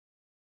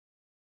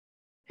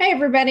Hi,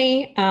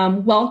 everybody.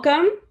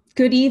 Welcome.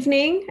 Good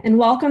evening, and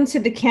welcome to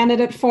the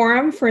Candidate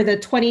Forum for the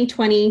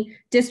 2020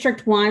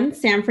 District 1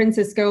 San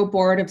Francisco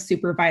Board of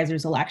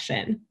Supervisors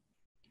election.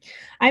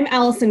 I'm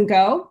Allison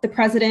Go, the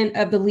president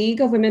of the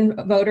League of Women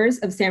Voters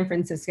of San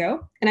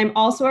Francisco, and I'm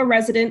also a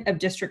resident of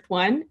District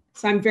 1,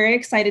 so I'm very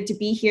excited to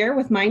be here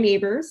with my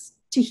neighbors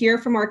to hear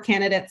from our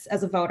candidates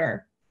as a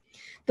voter.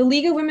 The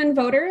League of Women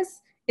Voters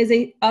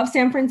of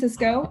San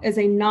Francisco is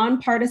a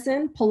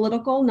nonpartisan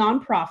political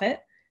nonprofit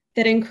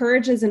that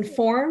encourages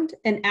informed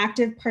and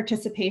active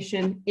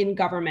participation in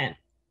government.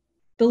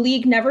 The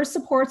League never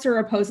supports or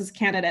opposes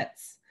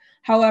candidates.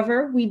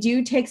 However, we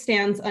do take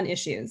stands on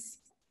issues.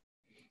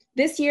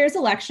 This year's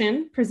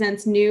election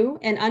presents new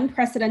and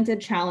unprecedented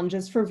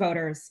challenges for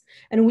voters,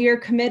 and we are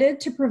committed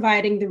to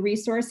providing the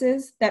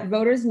resources that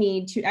voters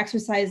need to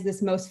exercise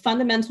this most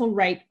fundamental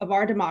right of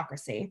our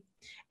democracy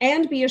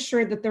and be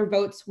assured that their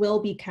votes will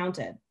be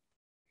counted.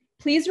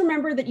 Please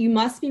remember that you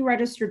must be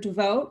registered to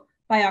vote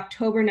by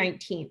October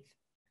 19th.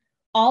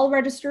 All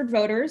registered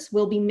voters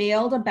will be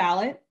mailed a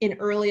ballot in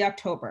early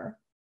October,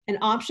 and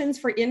options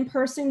for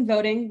in-person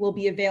voting will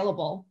be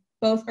available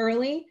both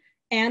early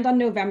and on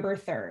November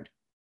 3rd.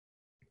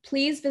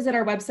 Please visit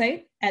our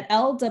website at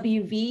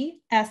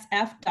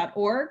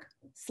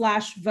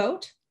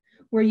lwvsf.org/vote,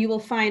 where you will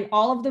find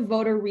all of the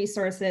voter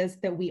resources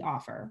that we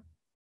offer.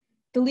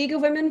 The League of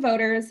Women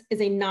Voters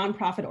is a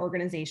nonprofit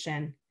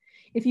organization.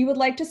 If you would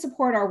like to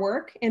support our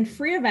work and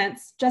free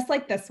events just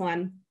like this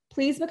one,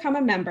 please become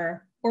a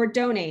member or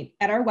donate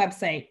at our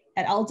website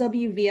at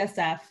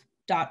lwvsf.org.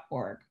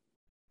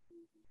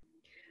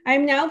 I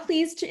am now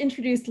pleased to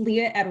introduce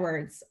Leah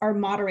Edwards, our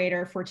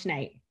moderator for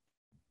tonight.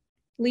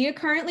 Leah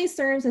currently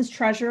serves as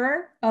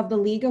treasurer of the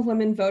League of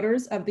Women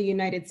Voters of the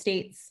United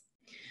States.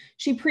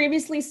 She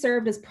previously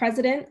served as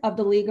president of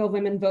the League of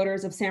Women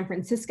Voters of San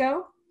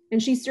Francisco,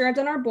 and she served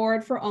on our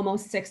board for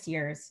almost 6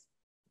 years.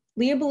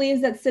 Leah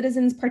believes that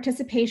citizens'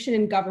 participation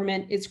in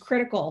government is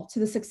critical to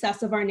the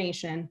success of our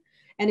nation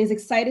and is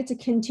excited to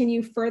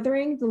continue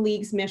furthering the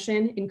League's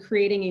mission in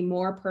creating a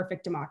more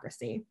perfect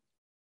democracy.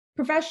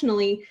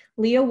 Professionally,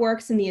 Leah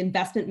works in the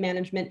investment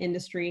management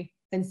industry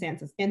in San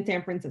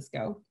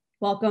Francisco.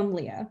 Welcome,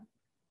 Leah.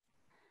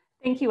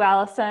 Thank you,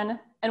 Allison,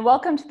 and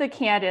welcome to the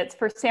candidates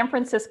for San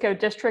Francisco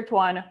District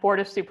 1 Board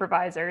of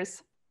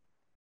Supervisors.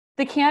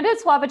 The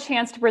candidates will have a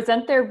chance to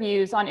present their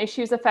views on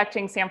issues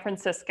affecting San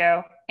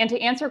Francisco and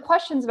to answer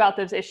questions about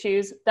those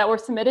issues that were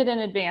submitted in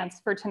advance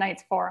for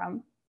tonight's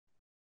forum.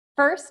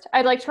 First,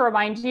 I'd like to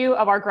remind you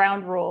of our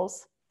ground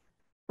rules.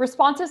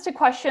 Responses to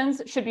questions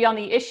should be on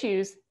the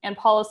issues and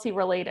policy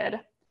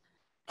related.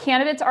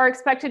 Candidates are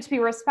expected to be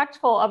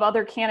respectful of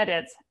other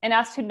candidates and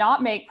asked to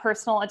not make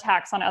personal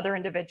attacks on other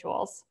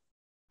individuals.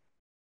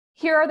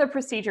 Here are the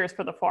procedures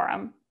for the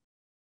forum.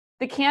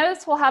 The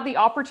candidates will have the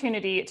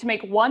opportunity to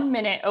make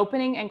 1-minute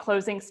opening and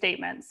closing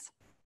statements.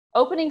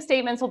 Opening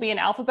statements will be in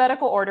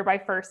alphabetical order by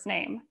first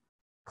name.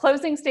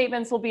 Closing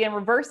statements will be in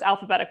reverse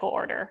alphabetical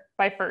order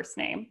by first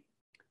name.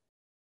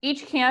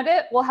 Each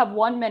candidate will have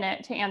 1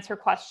 minute to answer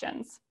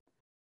questions.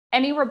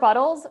 Any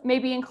rebuttals may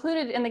be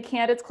included in the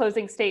candidate's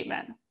closing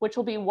statement, which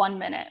will be 1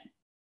 minute.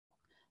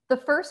 The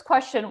first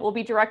question will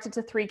be directed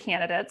to 3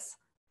 candidates,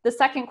 the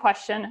second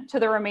question to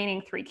the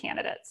remaining 3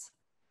 candidates.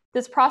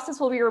 This process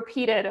will be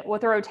repeated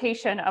with a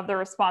rotation of the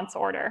response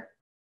order.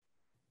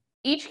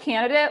 Each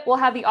candidate will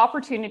have the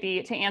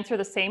opportunity to answer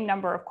the same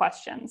number of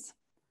questions.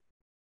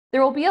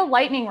 There will be a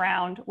lightning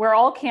round where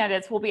all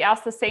candidates will be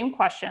asked the same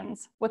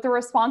questions, with the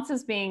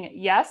responses being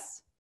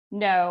yes,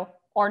 no,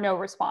 or no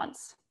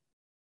response.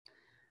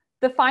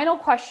 The final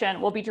question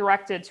will be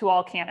directed to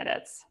all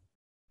candidates.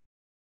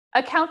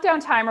 A countdown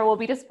timer will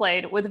be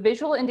displayed with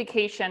visual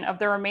indication of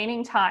the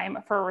remaining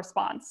time for a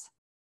response.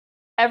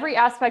 Every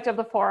aspect of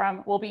the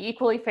forum will be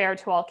equally fair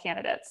to all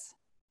candidates.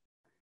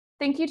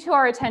 Thank you to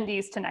our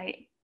attendees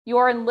tonight. You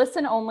are in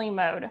listen-only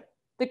mode.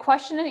 The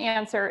question and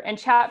answer and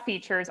chat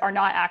features are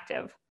not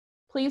active.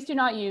 Please do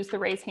not use the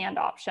raise hand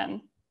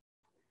option.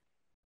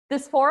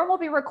 This forum will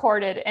be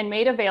recorded and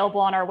made available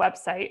on our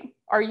website,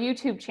 our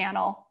YouTube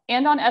channel,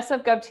 and on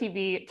SF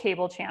TV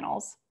cable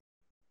channels.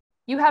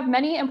 You have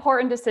many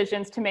important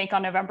decisions to make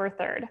on November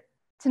 3rd.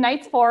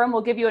 Tonight's forum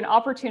will give you an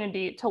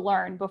opportunity to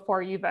learn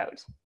before you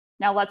vote.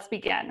 Now let's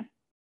begin.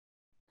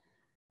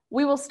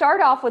 We will start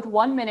off with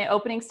 1-minute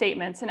opening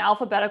statements in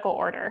alphabetical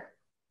order.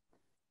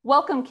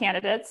 Welcome,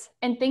 candidates,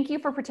 and thank you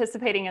for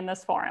participating in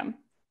this forum.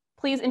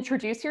 Please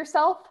introduce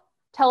yourself,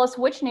 tell us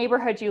which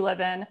neighborhood you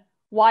live in,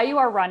 why you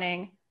are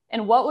running,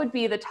 and what would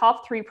be the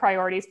top 3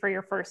 priorities for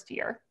your first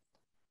year.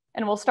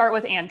 And we'll start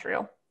with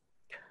Andrew.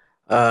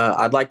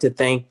 I'd like to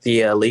thank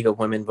the League of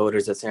Women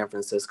Voters of San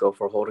Francisco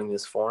for holding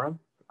this forum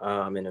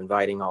and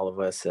inviting all of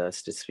us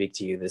to speak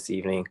to you this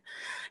evening.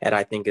 And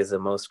I think is the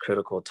most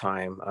critical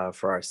time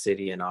for our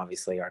city and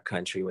obviously our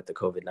country with the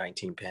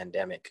COVID-19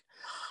 pandemic.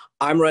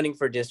 I'm running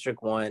for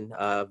District 1.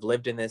 I've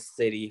lived in this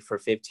city for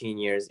 15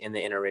 years in the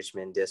Inner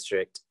Richmond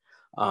District.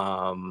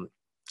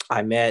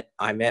 I met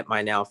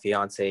my now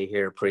fiance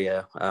here,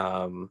 Priya,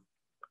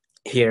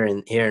 here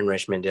in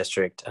Richmond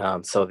District.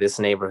 So this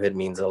neighborhood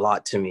means a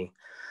lot to me.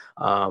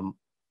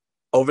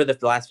 Over the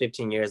last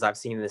 15 years, I've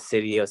seen the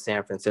city of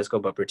San Francisco,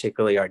 but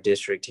particularly our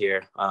district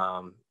here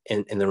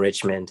in the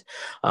Richmond,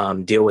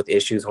 deal with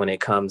issues when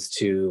it comes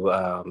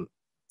to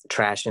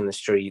trash in the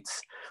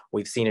streets.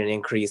 We've seen an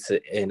increase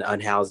in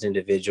unhoused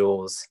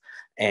individuals,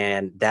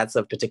 and that's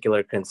of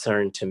particular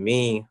concern to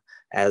me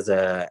as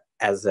a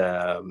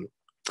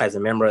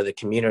member of the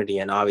community,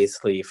 and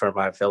obviously for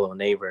my fellow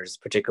neighbors,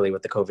 particularly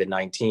with the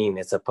COVID-19.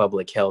 It's a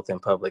public health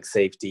and public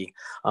safety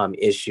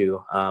issue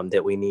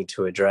that we need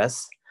to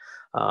address.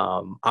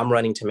 I'm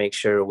running to make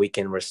sure we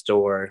can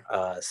restore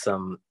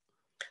some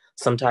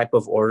type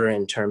of order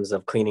in terms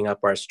of cleaning up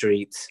our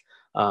streets,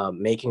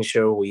 making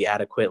sure we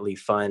adequately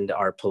fund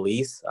our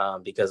police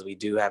because we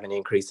do have an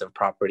increase of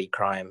property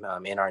crime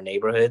in our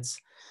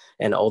neighborhoods,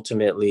 and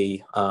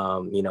ultimately,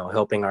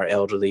 helping our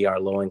elderly, our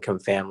low-income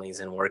families,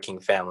 and working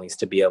families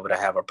to be able to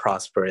have a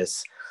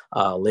prosperous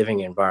living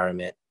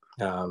environment.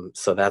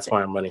 So that's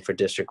why I'm running for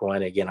District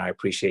 1. Again, I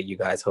appreciate you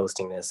guys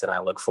hosting this, and I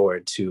look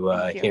forward to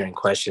hearing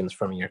questions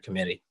from your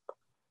committee.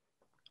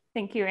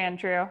 Thank you,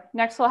 Andrew.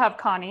 Next, we'll have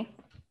Connie.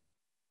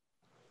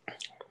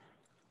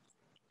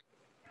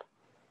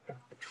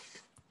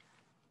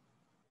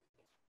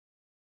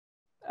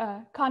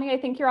 Connie, I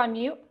think you're on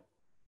mute.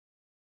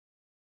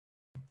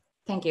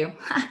 Thank you.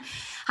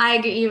 Hi,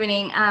 good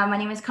evening. My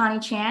name is Connie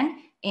Chan,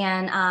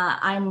 and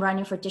I'm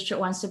running for District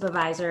 1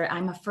 Supervisor.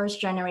 I'm a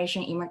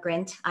first-generation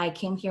immigrant. I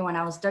came here when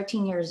I was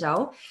 13 years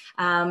old.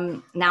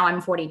 Now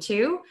I'm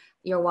 42.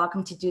 You're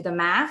welcome to do the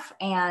math.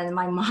 And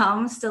my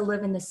mom still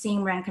lives in the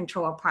same rent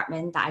control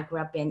apartment that I grew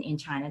up in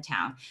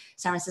Chinatown.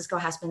 San Francisco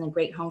has been a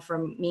great home for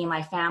me and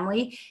my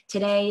family.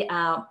 Today,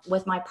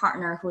 with my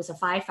partner, who is a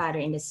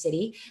firefighter in the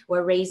city,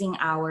 we're raising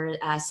our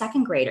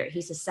second grader.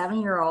 He's a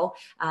 7-year-old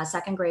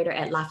second grader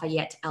at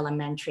Lafayette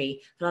Elementary.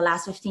 For the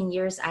last 15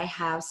 years, I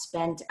have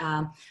spent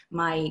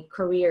my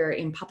career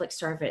in public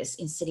service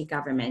in city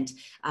government,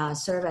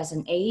 serve as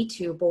an aide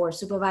to board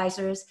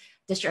supervisors,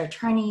 district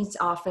attorney's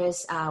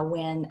office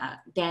when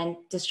then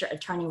district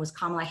attorney was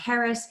Kamala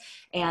Harris,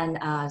 and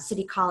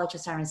City College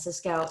of San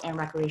Francisco, and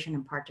Recreation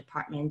and Park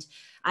Department.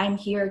 I'm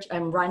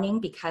running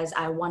because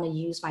I want to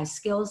use my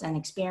skills and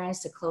experience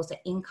to close the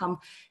income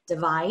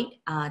divide,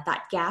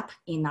 that gap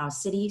in our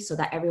city, so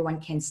that everyone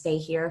can stay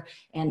here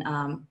and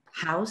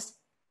housed,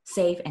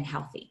 safe, and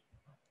healthy.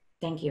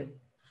 Thank you.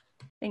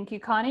 Thank you,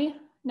 Connie.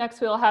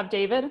 Next, we'll have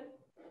David.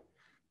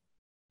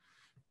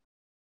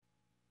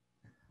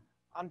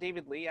 I'm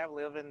David Lee. I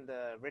live in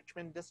the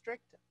Richmond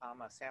district.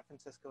 I'm a San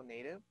Francisco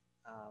native.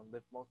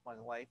 Lived most of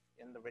my life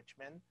in the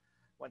Richmond.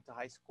 Went to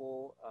high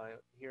school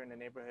here in the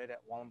neighborhood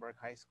at Wallenberg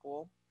High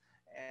School.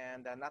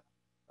 And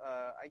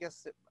I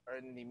guess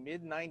in the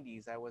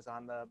mid-90s, I was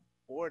on the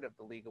board of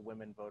the League of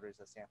Women Voters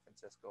of San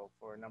Francisco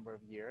for a number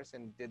of years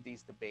and did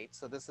these debates.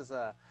 So this is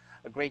a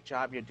great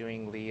job you're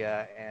doing,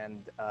 Leah,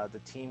 and the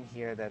team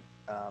here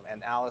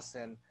and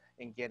Allison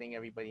in getting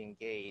everybody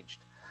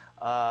engaged.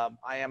 I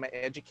am an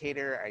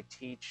educator. I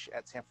teach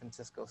at San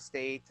Francisco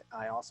State.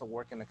 I also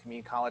work in the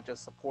community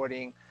colleges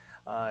supporting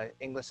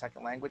English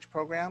second language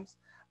programs.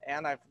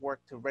 And I've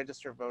worked to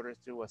register voters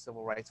through a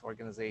civil rights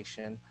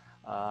organization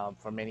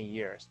for many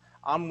years.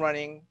 I'm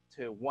running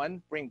to,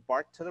 1, bring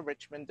BART to the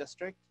Richmond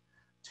district,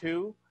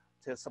 2,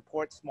 to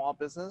support small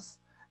business,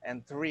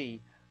 and 3,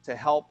 to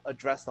help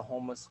address the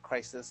homeless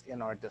crisis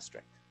in our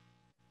district.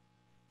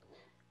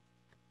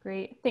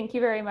 Great. Thank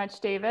you very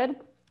much, David.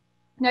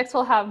 Next,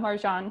 we'll have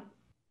Marjan.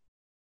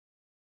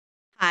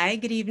 Hi,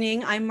 good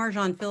evening. I'm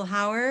Marjan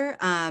Philhauer.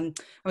 I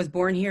was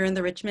born here in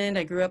the Richmond.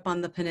 I grew up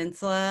on the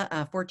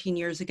peninsula 14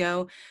 years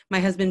ago. My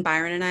husband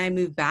Byron and I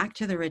moved back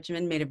to the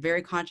Richmond, made a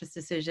very conscious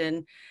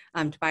decision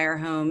to buy our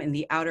home in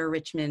the outer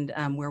Richmond,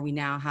 where we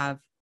now have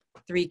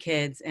 3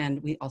 kids,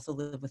 and we also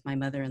live with my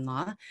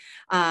mother-in-law.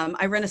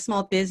 I run a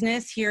small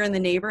business here in the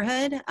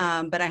neighborhood,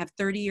 but I have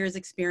 30 years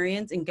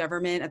experience in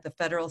government at the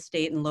federal,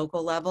 state, and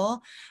local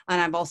level. And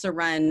I've also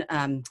run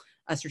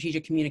a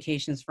strategic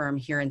communications firm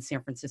here in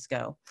San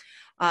Francisco.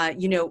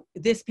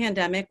 This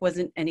pandemic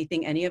wasn't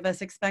anything any of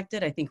us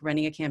expected. I think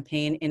running a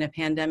campaign in a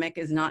pandemic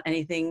is not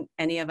anything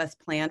any of us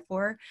planned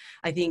for.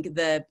 I think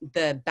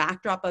the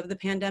backdrop of the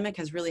pandemic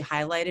has really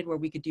highlighted where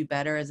we could do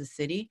better as a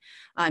city.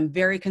 I'm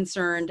very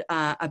concerned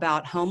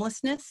about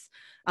homelessness,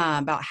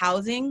 about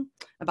housing,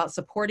 about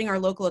supporting our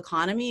local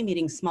economy,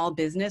 meeting small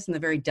business and the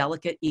very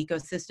delicate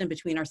ecosystem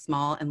between our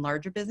small and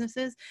larger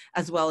businesses,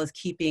 as well as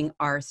keeping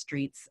our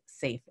streets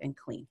safe and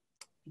clean.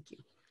 Thank you.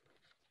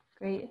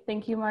 Great.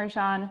 Thank you,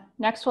 Marjan.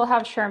 Next, we'll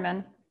have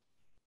Sherman.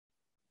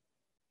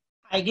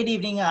 Hi, good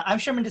evening. I'm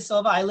Sherman De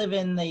Silva. I live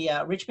in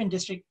the Richmond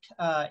district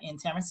in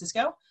San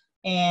Francisco.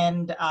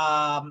 And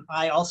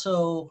I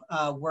also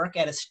work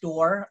at a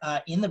store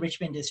in the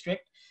Richmond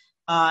district.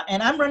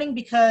 And I'm running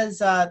because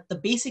the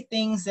basic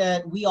things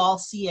that we all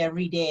see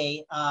every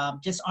day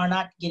just are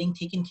not getting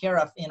taken care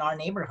of in our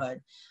neighborhood.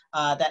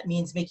 That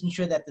means making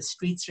sure that the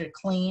streets are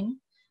clean,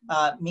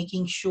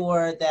 making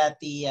sure that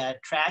the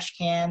trash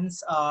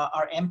cans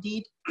are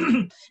emptied,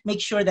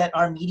 make sure that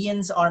our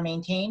medians are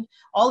maintained.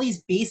 All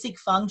these basic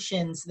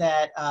functions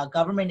that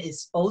government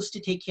is supposed to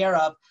take care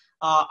of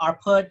are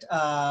put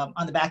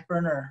on the back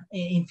burner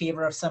in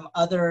favor of some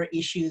other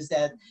issues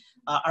that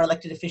our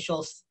elected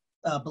officials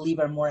believe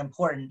are more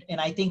important.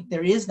 And I think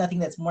there is nothing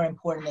that's more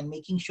important than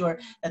making sure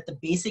that the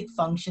basic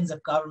functions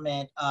of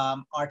government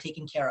are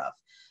taken care of.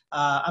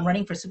 I'm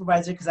running for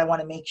supervisor because I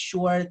want to make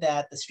sure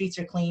that the streets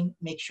are clean,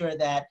 make sure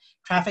that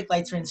traffic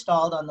lights are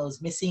installed on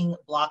those missing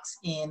blocks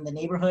in the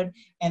neighborhood,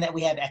 and that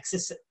we have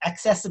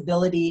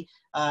accessibility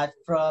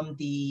from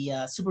the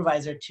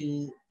supervisor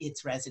to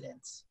its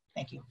residents.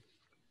 Thank you.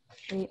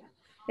 Great.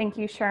 Thank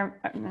you,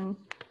 Sherman.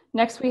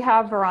 Next, we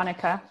have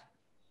Veronica.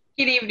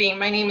 Good evening.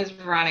 My name is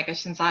Veronica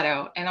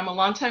Shinzato, and I'm a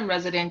longtime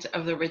resident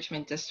of the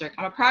Richmond District.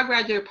 I'm a proud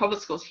graduate of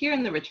public schools here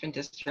in the Richmond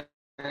District.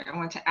 I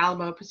went to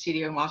Alamo,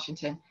 Presidio, in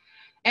Washington.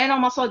 And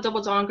I'm also a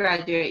double dawn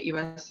graduate at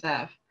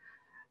USF.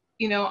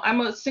 You know,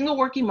 I'm a single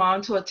working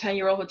mom to a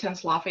 10-year-old who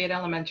attends Lafayette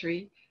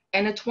Elementary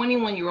and a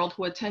 21-year-old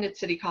who attended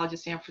City College of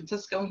San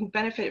Francisco and who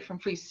benefited from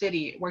Free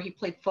City, where he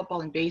played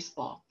football and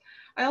baseball.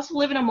 I also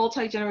live in a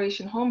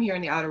multi-generation home here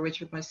in the Outer Ridge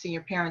with my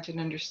senior parents and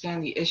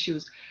understand the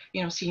issues,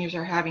 you know, seniors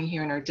are having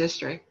here in our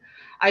district.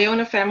 I own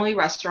a family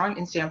restaurant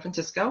in San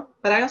Francisco,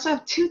 but I also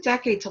have 2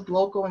 decades of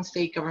local and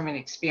state government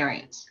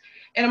experience.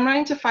 And I'm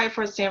running to fight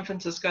for a San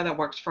Francisco that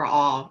works for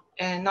all,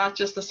 and not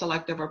just the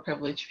selective or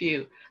privileged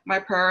few. My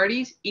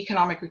priorities: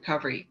 economic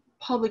recovery,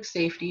 public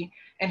safety,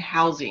 and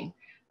housing.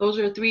 Those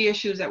are 3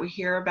 issues that we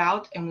hear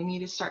about, and we need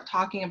to start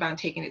talking about and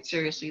taking it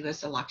seriously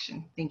this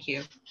election. Thank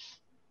you.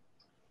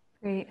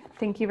 Great.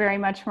 Thank you very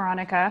much,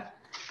 Veronica.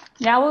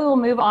 Now we will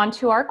move on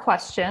to our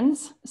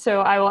questions.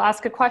 So I will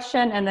ask a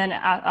question and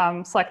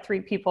then select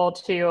 3 people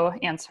to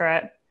answer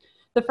it.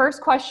 The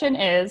first question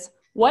is,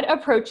 what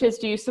approaches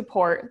do you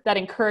support that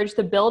encourage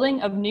the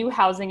building of new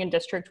housing in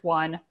District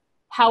 1?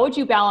 How would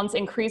you balance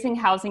increasing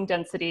housing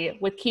density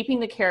with keeping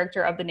the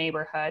character of the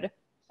neighborhood?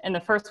 And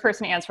the first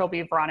person to answer will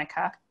be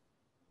Veronica.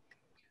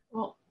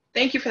 Well,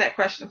 thank you for that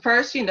question.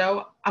 First, you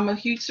know, I'm a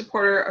huge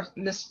supporter of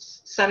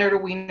Ms. Senator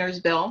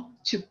Wiener's bill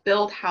to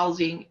build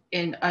housing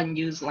in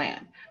unused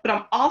land. But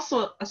I'm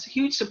also a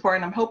huge supporter,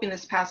 and I'm hoping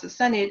this passes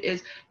Senate,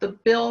 is the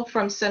bill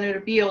from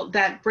Senator Beal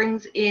that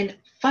brings in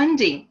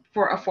funding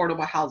for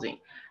affordable housing.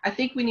 I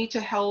think we need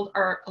to hold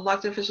our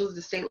elected officials at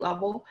the state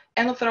level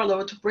and the federal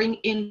level to bring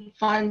in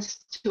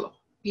funds to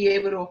be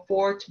able to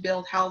afford to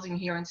build housing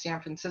here in San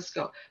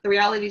Francisco. The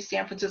reality is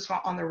San Francisco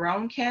on their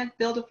own can't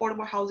build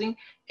affordable housing,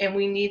 and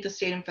we need the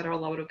state and federal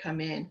level to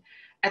come in.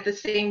 At the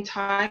same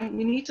time,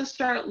 we need to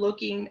start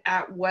looking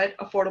at what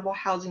affordable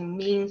housing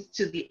means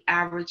to the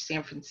average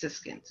San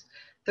Franciscans.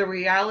 The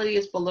reality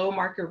is below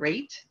market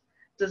rate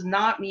does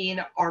not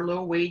mean our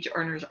low wage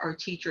earners, our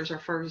teachers, our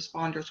first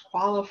responders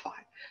qualify.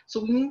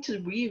 So we need to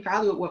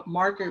reevaluate what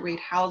market rate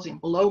housing,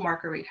 below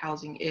market rate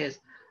housing is.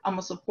 I'm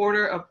a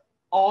supporter of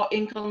all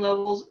income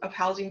levels of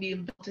housing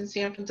being built in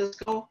San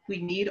Francisco. We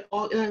need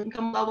all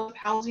income levels of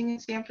housing in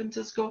San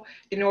Francisco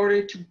in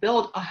order to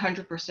build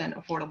 100%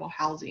 affordable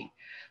housing.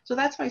 So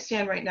that's my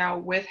stand right now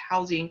with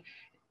housing.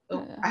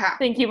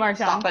 Thank you, Marjan.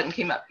 Stop button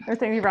came up. Or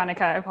thank you,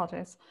 Veronica. I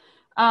apologize.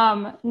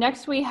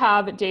 Next, we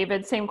have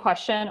David. Same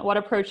question. What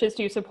approaches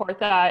do you support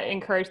that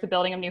encourage the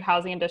building of new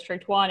housing in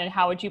District 1, and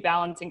how would you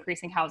balance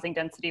increasing housing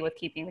density with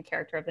keeping the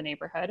character of the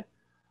neighborhood?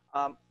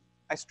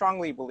 I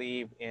strongly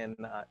believe in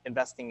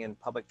investing in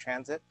public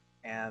transit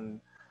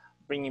and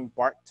bringing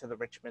BART to the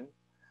Richmond.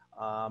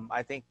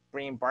 I think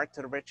bringing BART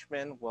to the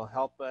Richmond will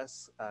help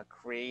us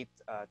create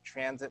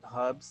transit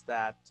hubs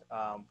that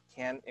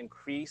can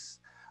increase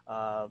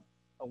 100%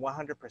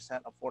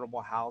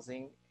 affordable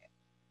housing,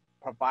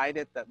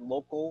 provided that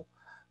local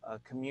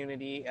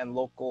community and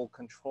local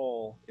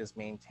control is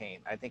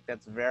maintained. I think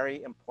that's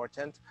very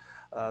important,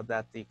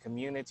 that the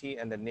community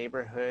and the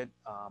neighborhood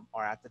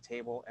are at the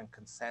table and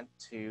consent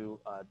to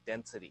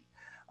density.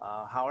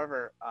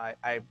 However,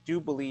 I do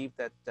believe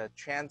that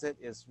transit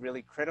is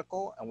really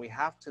critical, and we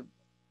have to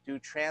do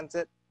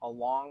transit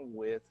along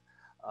with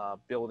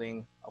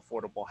building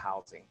affordable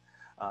housing.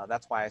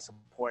 That's why I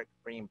support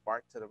bringing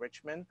BART to the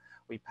Richmond.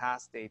 We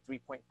passed a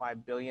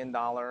 $3.5 billion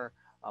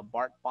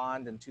BART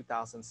bond in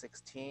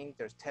 2016.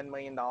 There's $10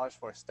 million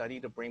for a study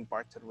to bring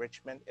BART to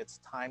Richmond. It's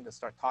time to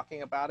start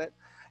talking about it.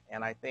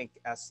 And I think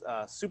as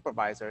a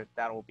supervisor,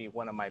 that will be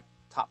one of my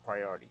top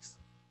priorities.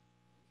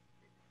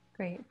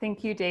 Great,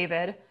 thank you,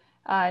 David.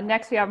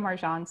 Next we have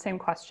Marjan, same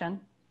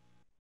question.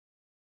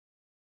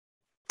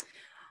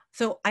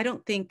 So I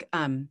don't think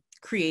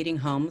creating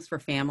homes for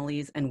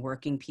families and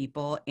working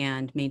people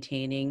and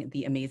maintaining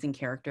the amazing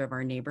character of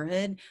our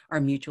neighborhood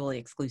are mutually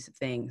exclusive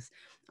things.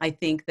 I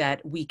think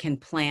that we can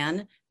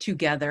plan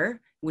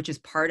together, which is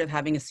part of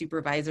having a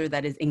supervisor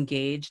that is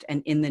engaged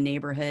and in the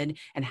neighborhood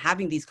and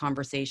having these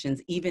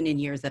conversations, even in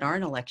years that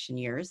aren't election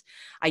years.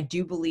 I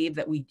do believe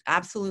that we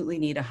absolutely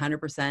need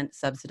 100%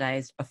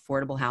 subsidized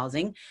affordable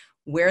housing.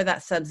 Where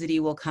that subsidy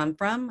will come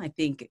from, I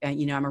think,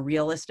 I'm a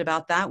realist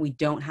about that. We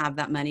don't have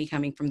that money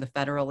coming from the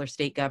federal or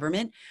state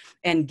government.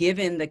 And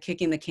given the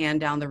kicking the can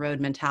down the road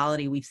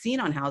mentality we've seen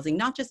on housing,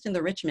 not just in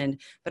the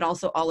Richmond, but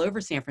also all over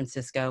San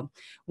Francisco,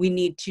 we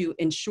need to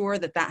ensure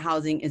that that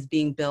housing is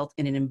being built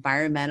in an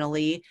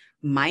environmentally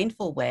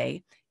mindful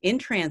way, in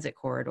transit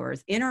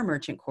corridors, in our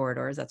merchant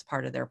corridors, that's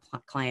part of their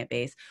client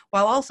base,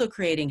 while also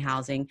creating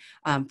housing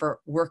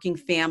for working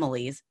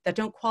families that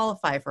don't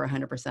qualify for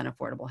 100%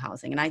 affordable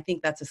housing. And I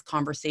think that's a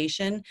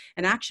conversation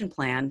and action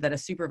plan that a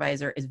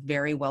supervisor is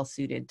very well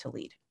suited to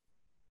lead.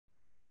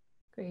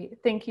 Great,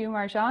 thank you,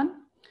 Marjan.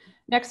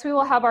 Next, we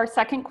will have our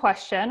second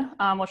question,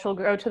 which will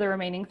go to the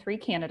remaining 3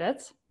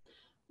 candidates.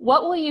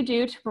 What will you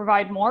do to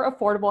provide more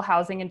affordable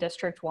housing in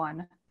District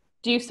 1?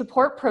 Do you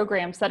support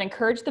programs that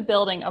encourage the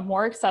building of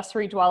more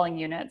accessory dwelling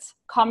units,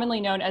 commonly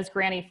known as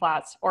granny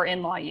flats or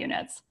in-law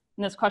units?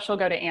 And this question will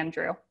go to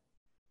Andrew.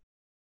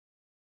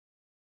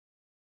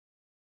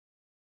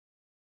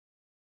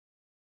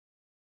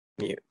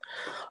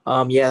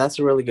 Yeah, that's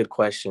a really good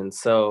question.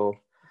 So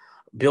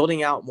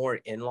building out more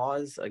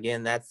in-laws,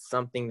 again, that's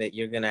something that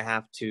you're going to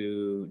have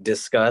to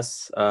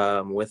discuss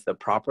with the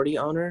property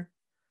owner.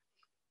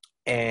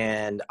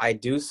 And I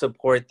do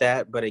support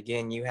that, but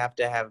again, you have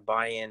to have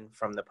buy-in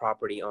from the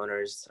property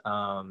owners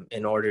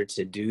in order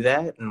to do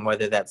that, and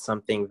whether that's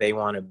something they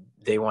want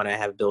to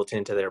have built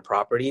into their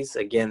properties.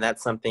 Again,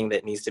 that's something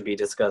that needs to be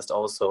discussed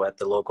also at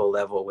the local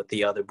level with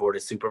the other board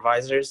of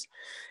supervisors,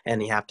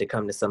 and you have to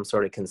come to some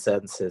sort of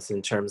consensus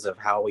in terms of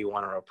how we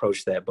want to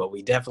approach that. But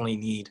we definitely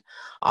need,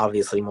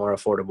 obviously, more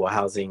affordable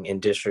housing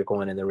in District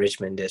 1 in the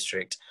Richmond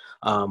district.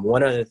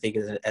 One other thing,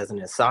 as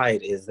an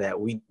aside, is that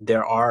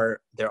there are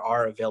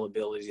availabilities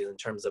in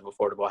terms of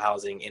affordable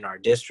housing in our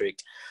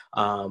district,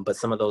 but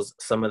some of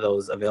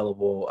those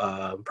available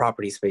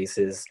property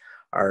spaces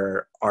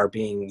are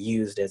being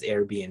used as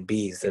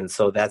Airbnbs, and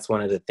so that's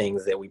one of the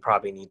things that we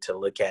probably need to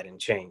look at and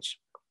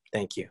change.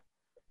 Thank you.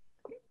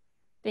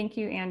 Thank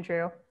you,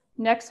 Andrew.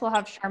 Next, we'll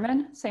have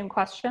Sherman. Same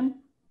question.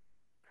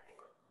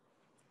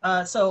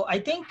 So I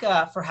think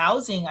for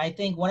housing, I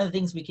think one of the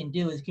things we can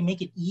do is we can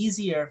make it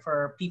easier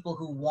for people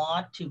who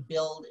want to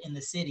build in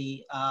the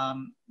city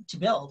to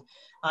build.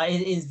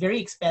 It is very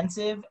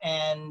expensive,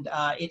 and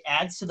it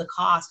adds to the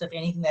cost of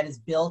anything that is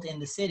built in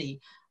the city.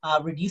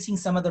 Reducing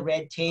some of the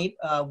red tape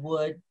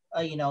would,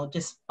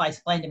 just by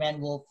supply and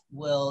demand,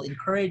 will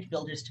encourage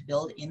builders to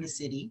build in the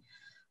city.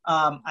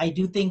 I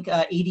do think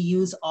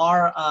ADUs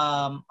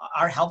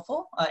are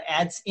helpful.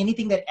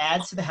 Anything that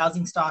adds to the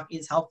housing stock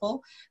is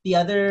helpful. The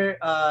other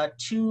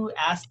 2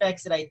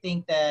 aspects that I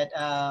think that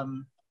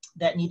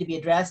that need to be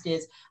addressed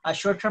is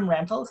short-term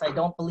rentals. I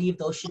don't believe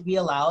those should be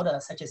allowed,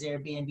 such as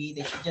Airbnb.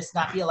 They should just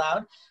not be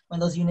allowed. When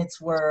those units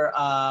were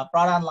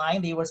brought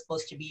online, they were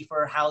supposed to be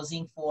for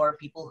housing for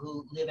people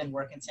who live and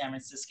work in San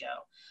Francisco.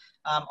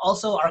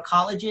 Also, our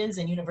colleges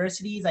and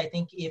universities, I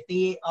think if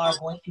they are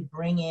going to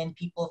bring in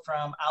people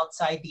from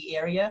outside the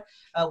area,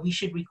 we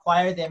should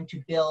require them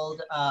to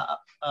build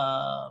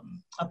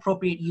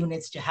appropriate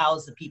units to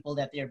house the people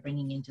that they're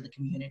bringing into the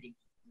community.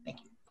 Thank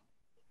you.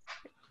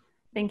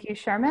 Thank you,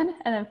 Sherman.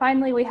 And then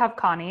finally, we have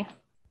Connie.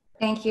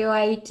 Thank you.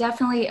 I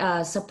definitely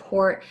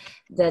support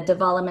the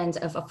development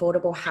of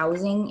affordable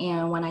housing.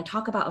 And when I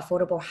talk about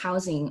affordable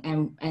housing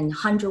and 100%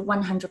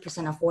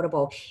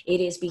 affordable,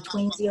 it is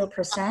between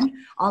 0%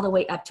 all the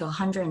way up to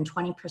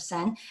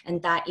 120%.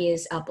 And that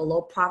is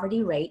below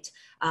poverty rate,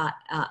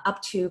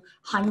 up to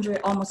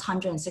almost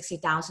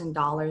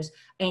 $160,000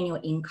 annual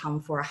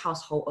income for a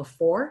household of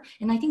 4.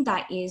 And I think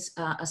that is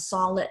a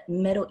solid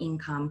middle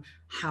income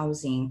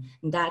housing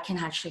that can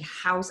actually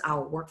house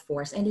our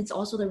workforce. And it's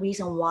also the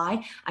reason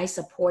why I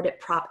supported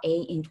Prop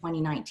A in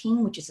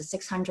 2019, which is a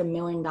 $600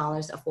 million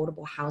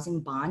affordable housing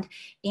bond,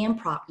 and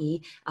Prop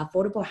E,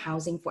 affordable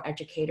housing for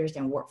educators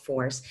and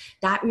workforce.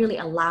 That really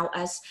allow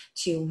us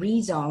to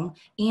rezone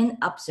and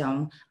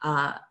upzone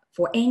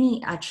for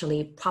any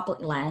actually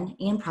public land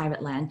and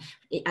private land,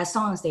 as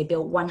long as they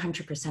build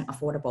 100%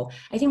 affordable.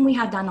 I think we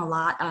have done a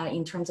lot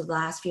in terms of the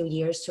last few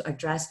years to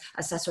address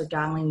accessory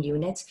dwelling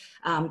units.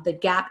 The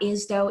gap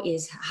is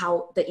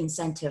how the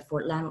incentive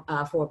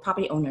for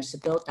property owners to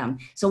build them.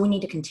 So we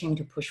need to continue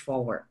to push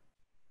forward.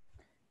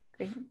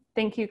 Great.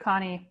 Thank you,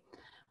 Connie.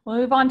 We'll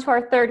move on to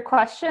our third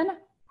question.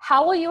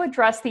 How will you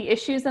address the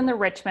issues in the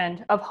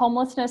Richmond of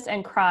homelessness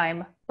and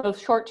crime, both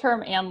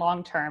short-term and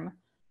long-term?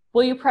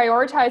 Will you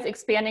prioritize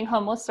expanding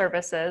homeless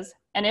services?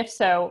 And if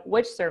so,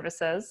 which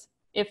services?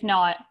 If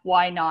not,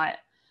 why not?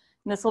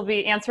 And this will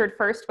be answered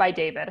first by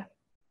David.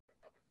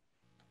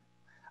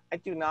 I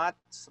do not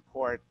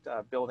support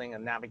building a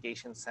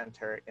navigation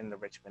center in the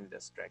Richmond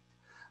district.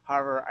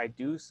 However, I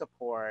do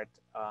support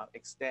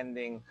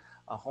extending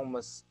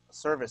homeless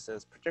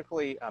services,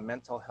 particularly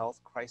mental health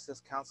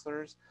crisis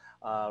counselors,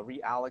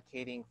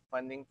 reallocating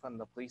funding from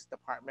the police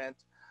department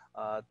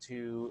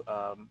to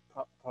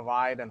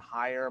provide and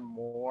hire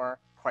more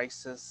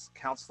crisis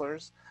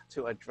counselors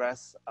to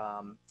address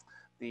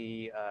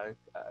the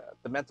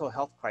mental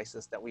health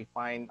crisis that we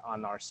find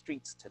on our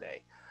streets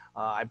today.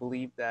 I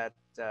believe that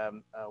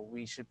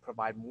we should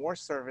provide more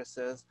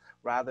services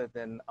rather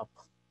than a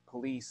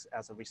police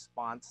as a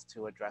response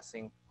to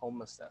addressing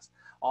homelessness.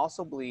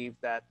 Also believe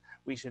that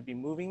we should be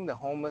moving the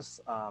homeless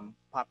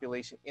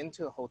population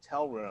into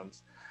hotel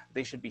rooms.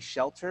 They should be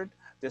sheltered.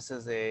 This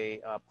is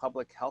a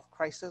public health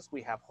crisis.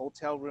 We have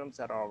hotel rooms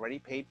that are already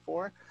paid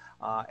for,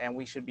 and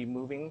we should be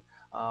moving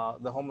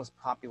the homeless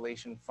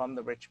population from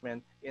the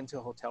Richmond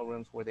into hotel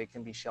rooms where they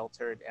can be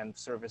sheltered and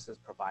services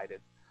provided.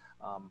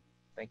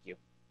 Thank you.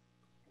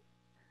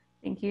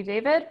 Thank you,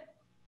 David.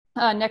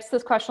 Next,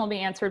 this question will be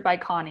answered by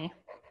Connie.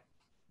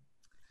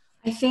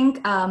 I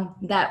think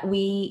that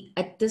we,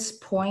 at this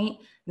point,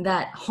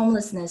 that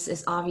homelessness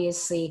is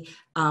obviously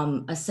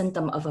a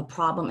symptom of a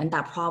problem, and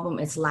that problem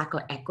is lack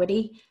of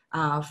equity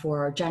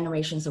for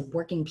generations of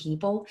working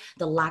people,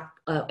 the lack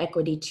of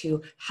equity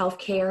to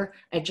healthcare,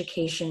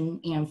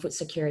 education, and food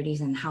securities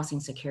and housing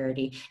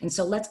security. And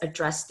so let's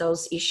address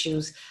those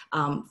issues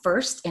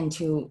first, and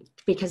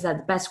because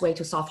the best way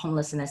to solve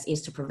homelessness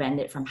is to prevent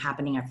it from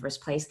happening in the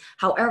first place.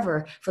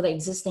 However, for the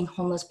existing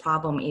homeless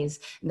problem is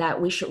that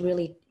we should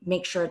really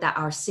make sure that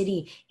our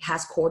city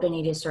has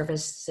coordinated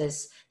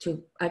services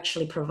to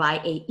actually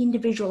provide a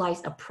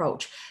individualized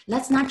approach.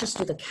 Let's not just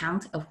do the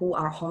count of who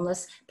are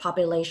homeless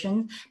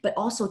population, but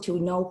also to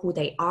know who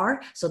they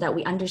are so that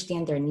we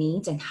understand their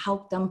needs and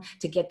help them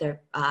to get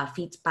their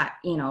feet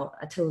back,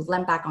 to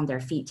land back on their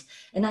feet.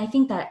 And I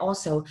think that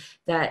also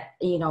that,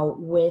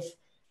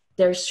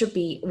 there's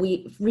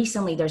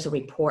a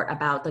report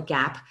about the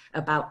gap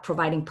about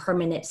providing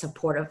permanent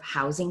supportive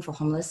housing for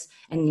homeless,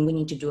 and we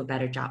need to do a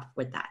better job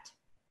with that.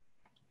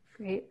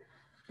 Great.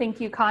 Thank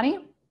you,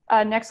 Connie.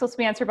 Next, let's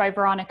be answered by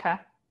Veronica.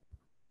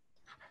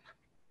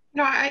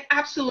 No, I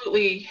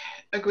absolutely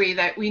agree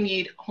that we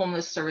need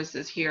homeless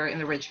services here in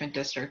the Richmond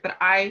district, but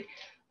I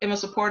am a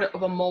supporter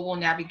of a mobile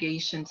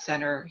navigation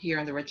center here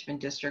in the Richmond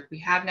district. We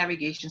have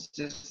navigation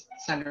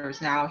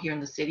centers now here in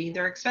the city.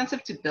 They're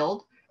expensive to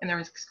build and they're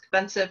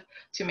expensive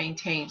to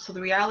maintain. So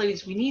the reality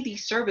is we need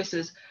these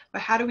services,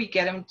 but how do we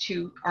get them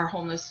to our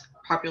homeless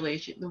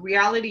population? The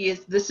reality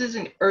is this is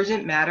an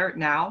urgent matter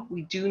now.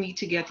 We do need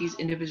to get these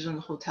individuals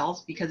in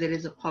hotels because it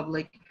is a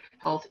public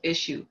health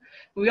issue.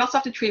 But we also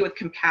have to treat it with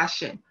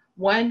compassion,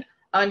 one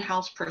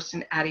unhoused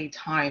person at a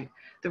time.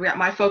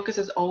 My focus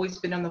has always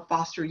been on the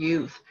foster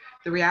youth.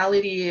 The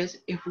reality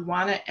is if we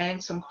want to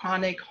end some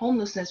chronic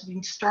homelessness, we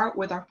can start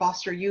with our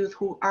foster youth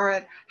who are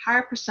at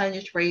higher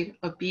percentage rate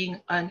of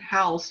being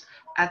unhoused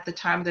at the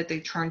time that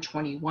they turn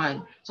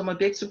 21. So I'm a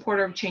big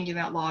supporter of changing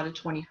that law to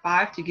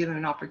 25 to give them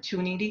an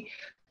opportunity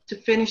to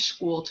finish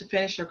school, to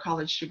finish their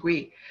college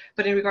degree.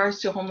 But in regards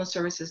to homeless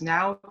services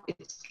now,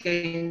 it's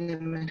getting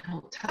them in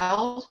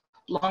hotels.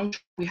 Long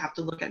term, we have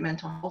to look at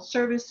mental health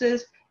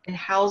services and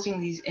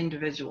housing these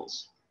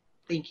individuals.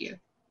 Thank you.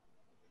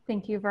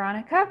 Thank you,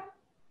 Veronica.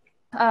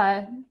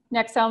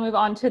 Next, I'll move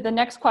on to the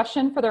next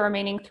question for the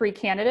remaining 3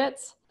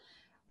 candidates.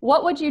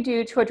 What would you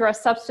do to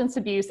address substance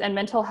abuse and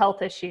mental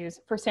health issues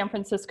for San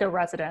Francisco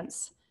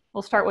residents?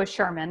 We'll start with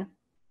Sherman.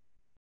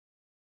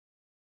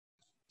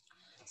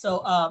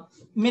 So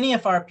many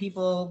of our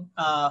people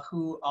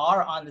who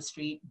are on the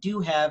street do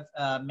have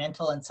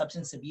mental and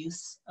substance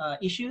abuse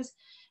issues.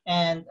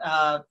 And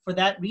for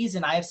that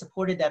reason, I have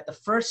supported that the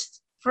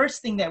first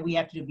thing that we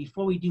have to do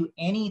before we do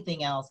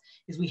anything else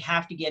is we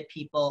have to get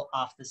people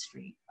off the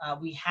street.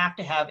 We have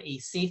to have a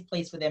safe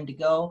place for them to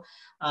go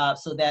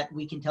so that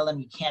we can tell them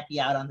you can't be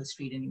out on the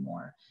street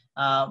anymore.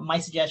 My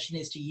suggestion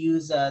is to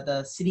use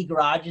the city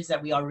garages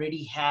that we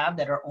already have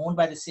that are owned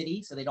by the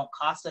city so they don't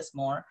cost us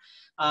more,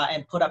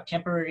 and put up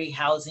temporary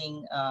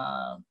housing,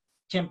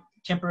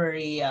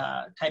 temporary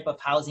type of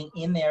housing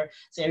in there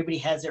so everybody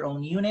has their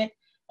own unit.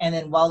 And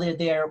then while they're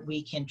there,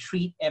 we can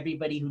treat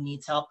everybody who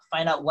needs help,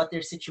 find out what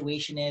their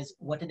situation is,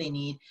 what do they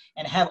need,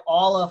 and have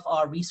all of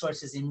our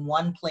resources in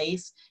one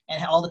place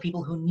and all the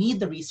people who need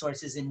the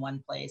resources in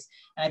one place.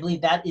 And I believe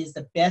that is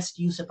the best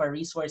use of our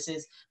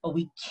resources, but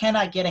we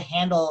cannot get a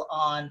handle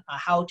on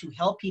how to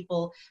help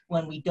people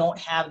when we don't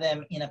have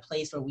them in a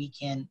place where we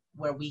can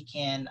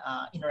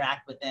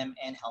interact with them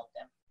and help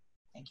them.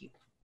 Thank you.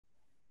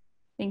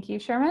 Thank you,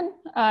 Sherman.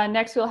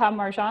 Next, we'll have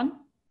Marjan.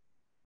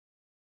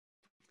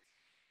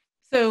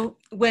 So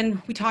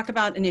when we talk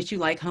about an issue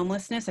like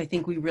homelessness, I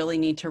think we really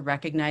need to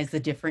recognize the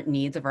different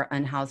needs of our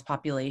unhoused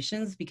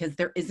populations because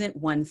there isn't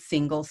one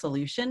single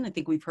solution. I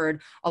think we've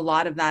heard a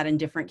lot of that in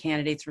different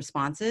candidates'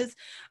 responses.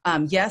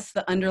 Yes,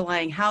 the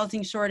underlying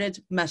housing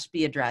shortage must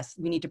be addressed.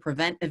 We need to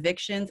prevent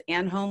evictions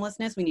and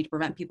homelessness. We need to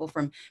prevent people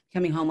from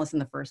becoming homeless in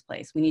the first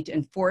place. We need to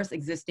enforce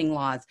existing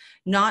laws,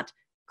 not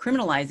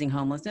criminalizing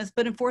homelessness,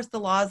 but enforce the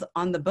laws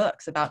on the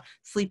books about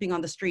sleeping on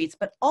the streets,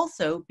 but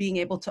also being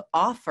able to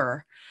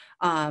offer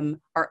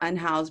our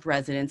unhoused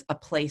residents a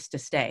place to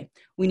stay.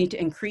 We need to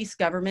increase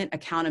government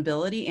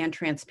accountability and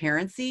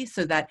transparency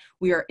so that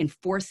we are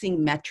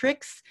enforcing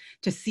metrics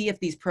to see if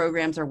these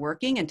programs are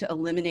working and to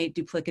eliminate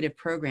duplicative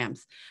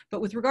programs. But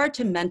with regard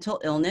to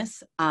mental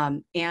illness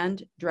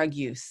and drug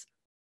use,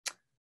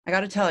 I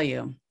got to tell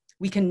you,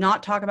 We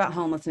cannot talk about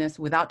homelessness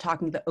without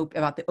talking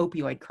about the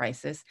opioid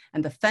crisis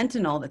and the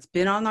fentanyl that's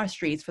been on our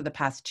streets for the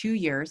past 2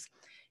 years.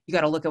 You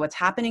got to look at what's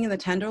happening in the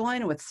Tenderloin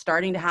and what's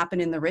starting to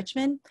happen in the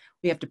Richmond.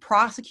 We have to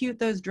prosecute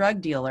those drug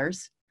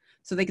dealers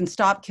so they can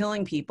stop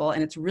killing people,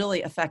 and it's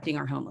really affecting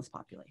our homeless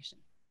population.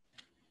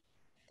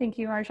 Thank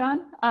you,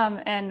 Marjan.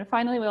 And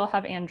finally, we'll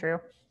have Andrew.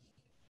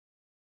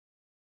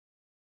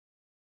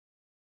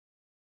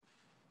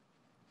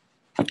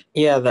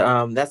 Yeah,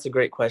 that's a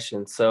great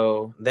question.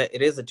 So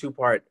it is a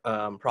two-part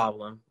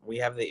problem. We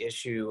have the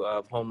issue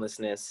of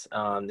homelessness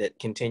that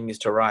continues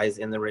to rise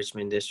in the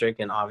Richmond district,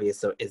 and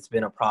obviously it's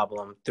been a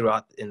problem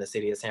throughout in the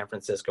city of San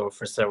Francisco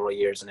for several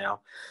years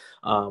now.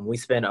 We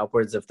spend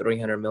upwards of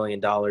 $300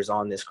 million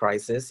on this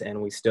crisis,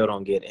 and we still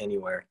don't get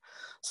anywhere.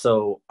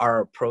 So our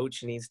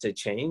approach needs to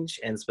change.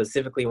 And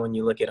specifically, when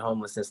you look at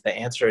homelessness, the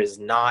answer is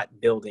not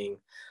building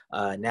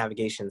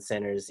navigation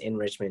centers in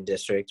Richmond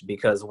district,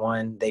 because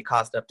one, they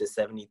cost up to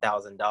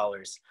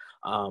 $70,000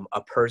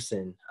 a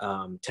person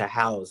to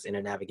house in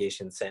a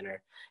navigation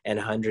center, and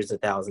hundreds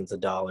of thousands of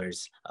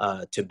dollars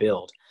to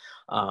build.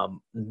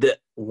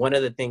 One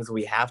of the things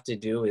we have to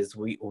do is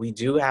we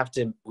do have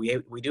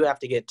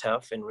to get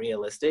tough and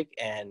realistic,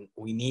 and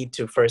we need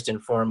to first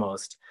and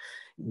foremost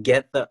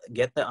get the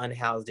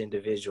unhoused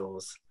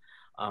individuals.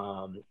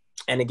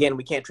 And again,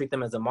 we can't treat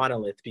them as a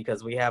monolith,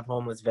 because we have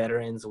homeless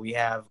veterans, we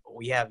have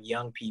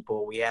young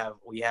people, we have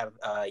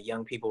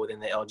young people within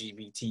the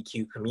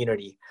LGBTQ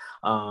community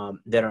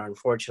that are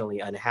unfortunately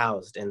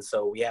unhoused, and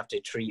so we have to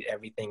treat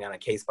everything on a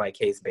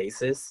case-by-case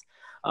basis.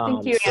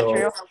 Thank you,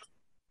 Andrew.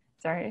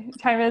 Sorry,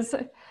 time is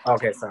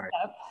okay. Sorry.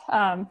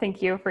 Up.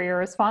 Thank you for your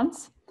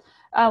response.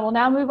 We'll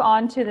now move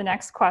on to the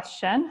next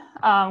question,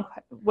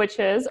 which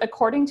is,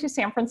 according to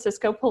San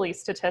Francisco police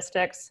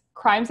statistics,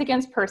 crimes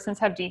against persons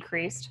have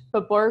decreased,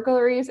 but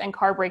burglaries and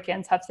car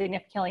break-ins have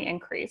significantly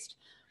increased,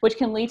 which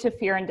can lead to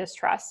fear and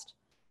distrust.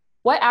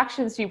 What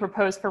actions do you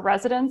propose for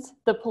residents,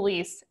 the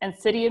police, and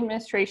city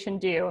administration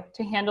do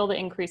to handle the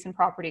increase in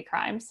property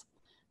crimes?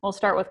 We'll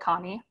start with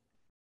Connie.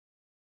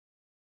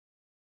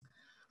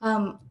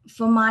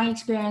 From my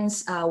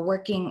experience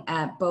working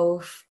at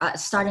both,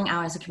 starting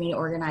out as a community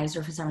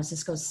organizer for San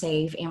Francisco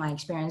SAFE, and my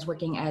experience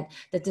working at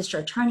the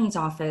district attorney's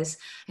office,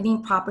 I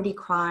think property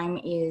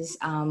crime is,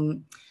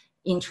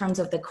 in terms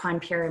of the crime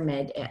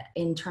pyramid,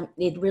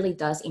 it really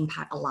does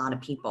impact a lot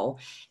of people.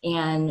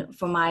 And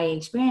from my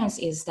experience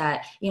is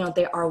that,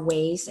 there are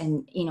ways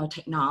and,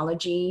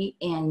 technology,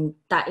 and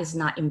that is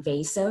not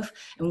invasive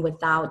and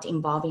without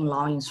involving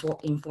law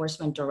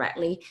enforcement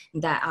directly,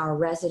 that our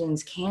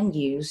residents can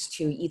use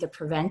to either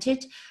prevent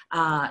it,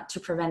 to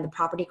prevent the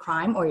property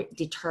crime, or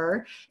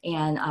deter,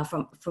 and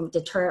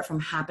deter it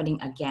from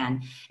happening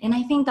again. And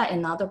I think that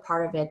another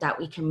part of it that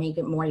we can make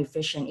it more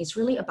efficient is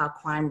really about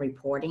crime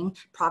reporting,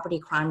 property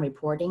crime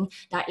reporting.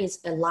 That is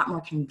a lot more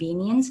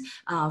convenience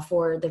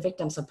for the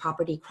victims of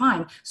property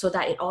crime, so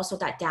that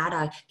that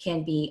data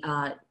can be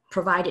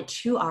provided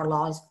to our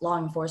law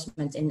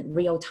enforcement in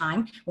real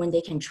time, when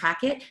they can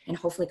track it and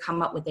hopefully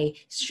come up with a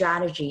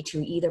strategy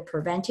to either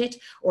prevent it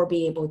or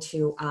be able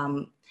to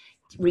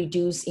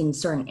reduce in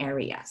certain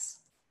areas.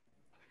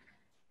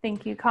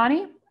 Thank you,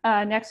 Connie.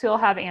 Next, we'll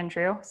have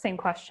Andrew. Same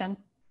question.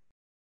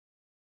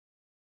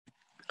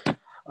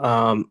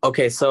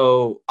 Okay,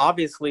 so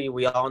obviously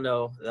we all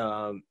know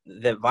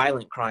that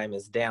violent crime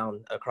is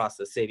down across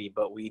the city,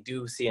 but we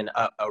do see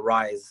a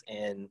rise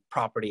in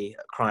property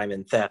crime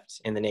and theft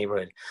in the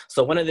neighborhood.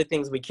 So one of the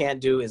things we can't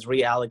do is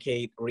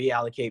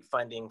reallocate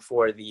funding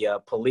for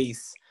the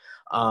police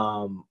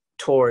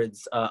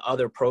towards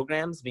other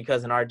programs,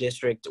 because in our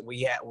district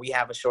we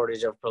have a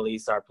shortage of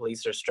police. Our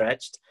police are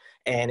stretched,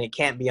 and it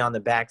can't be on the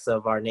backs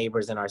of our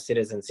neighbors and our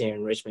citizens here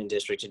in Richmond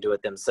district to do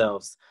it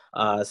themselves.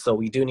 So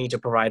we do need to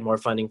provide more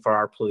funding for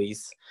our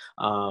police,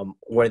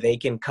 where they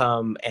can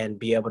come and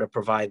be able to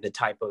provide the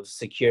type of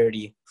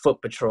security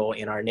foot patrol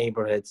in our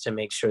neighborhoods to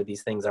make sure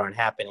these things aren't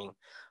happening,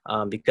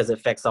 because it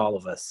affects all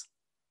of us.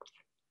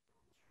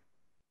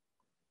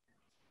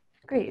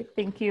 Great,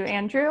 thank you,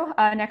 Andrew.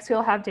 Next,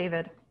 we'll have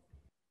David.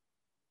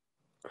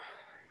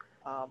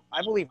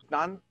 I believe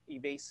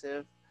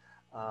non-invasive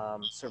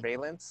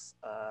surveillance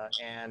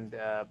and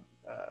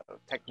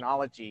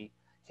technology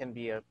can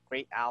be a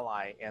great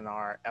ally in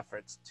our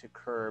efforts to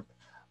curb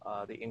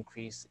the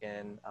increase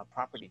in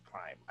property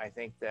crime. I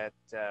think that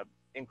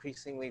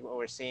increasingly what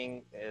we're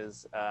seeing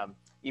is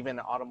even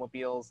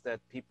automobiles that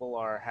people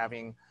are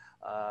having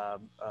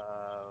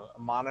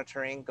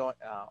monitoring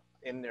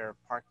in their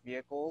parked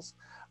vehicles.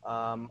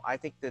 I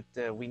think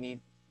that we need,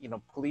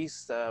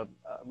 police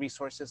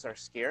resources are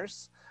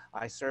scarce.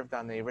 I served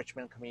on the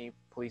Richmond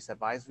Police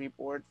Advisory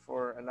Board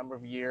for a number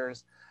of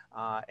years,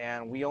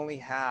 and we only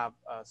have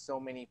so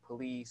many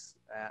police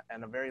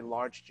and a very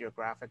large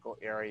geographical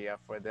area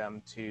for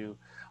them to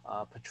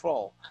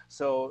patrol.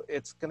 So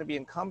it's going to be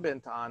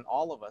incumbent on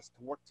all of us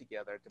to work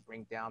together to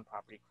bring down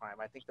property crime.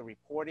 I think the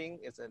reporting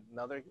is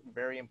another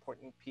very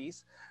important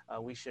piece.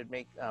 We should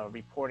make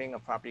reporting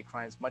of property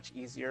crimes much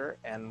easier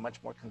and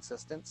much more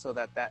consistent so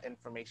that that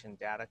information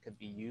data could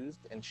be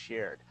used and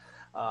shared.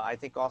 I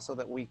think also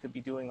that we could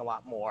be doing a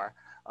lot more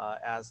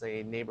as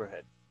a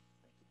neighborhood.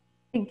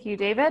 Thank you,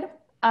 David.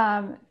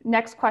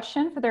 Next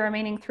question for the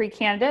remaining 3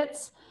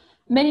 candidates.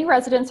 Many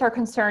residents are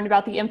concerned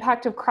about the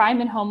impact of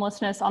crime and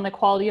homelessness on the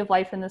quality of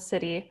life in the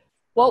city.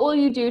 What will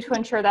you do to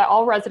ensure that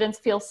all residents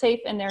feel safe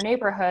in their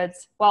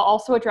neighborhoods while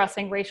also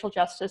addressing racial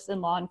justice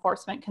and law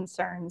enforcement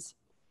concerns?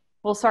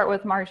 We'll start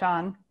with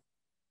Marjan.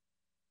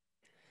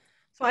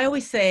 So I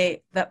always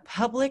say that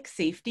public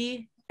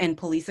safety and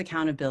police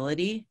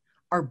accountability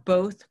are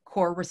both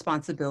core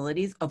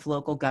responsibilities of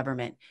local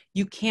government.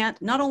 You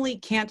can't, not only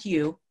can't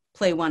you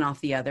play one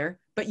off the other,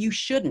 but you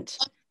shouldn't.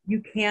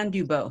 You can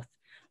do both.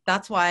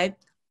 That's why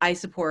I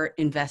support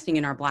investing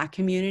in our Black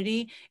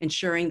community,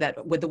 ensuring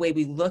that with the way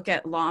we look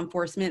at law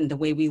enforcement and the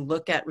way we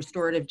look at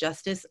restorative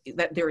justice,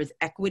 that there is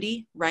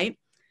equity, right?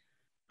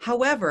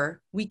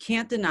 However, we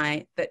can't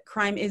deny that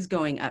crime is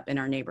going up in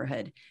our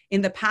neighborhood.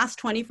 In the past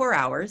 24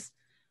 hours,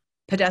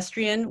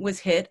 pedestrian was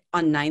hit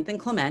on 9th and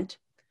Clement.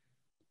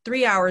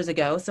 3 hours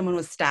ago, someone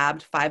was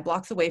stabbed 5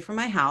 blocks away from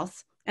my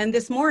house. And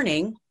this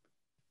morning,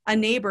 a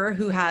neighbor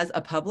who has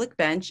a public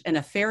bench and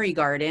a fairy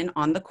garden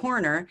on the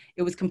corner,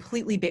 it was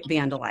completely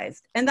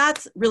vandalized. And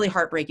that's really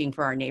heartbreaking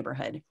for our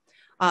neighborhood.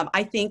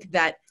 I think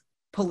that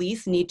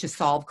police need to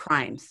solve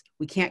crimes.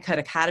 We can't cut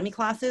academy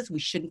classes. We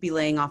shouldn't be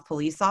laying off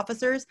police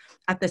officers.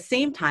 At the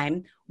same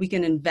time, we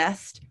can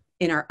invest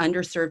in our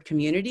underserved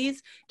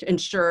communities to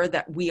ensure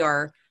that we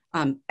are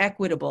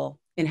equitable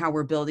in how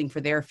we're building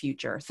for their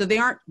future. So they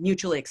aren't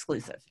mutually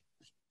exclusive.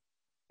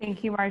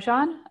 Thank you,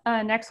 Marjan.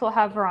 Next, we'll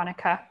have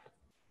Veronica.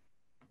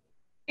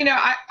 You know,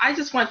 I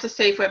just went to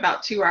Safeway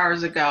about 2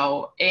 hours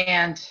ago,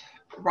 and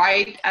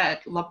right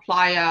at La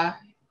Playa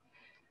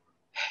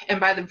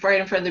and right in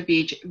front of the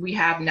beach, we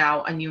have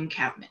now a new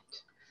encampment.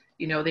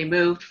 You know,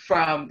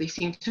 they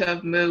seem to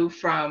have moved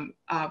from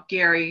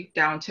Gary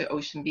down to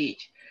Ocean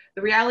Beach.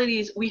 The reality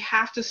is we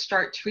have to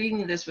start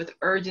treating this with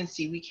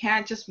urgency. We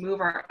can't just move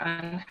our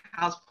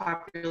unhoused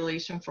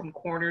population from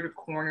corner to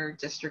corner,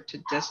 district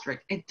to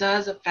district. It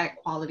does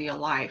affect quality of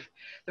life.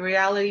 The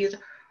reality is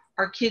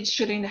our kids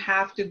shouldn't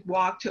have to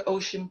walk to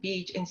Ocean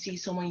Beach and see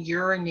someone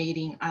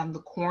urinating on the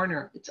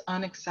corner. It's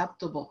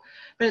unacceptable.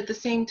 But at the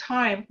same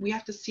time, we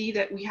have to see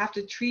that we have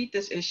to treat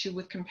this issue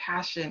with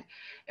compassion,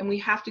 and we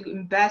have to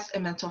invest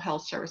in mental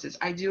health services.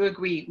 I do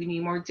agree, we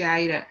need more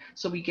data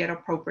so we get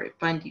appropriate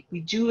funding.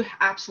 We do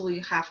absolutely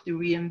have to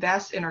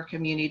reinvest in our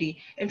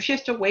community and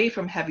shift away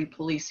from heavy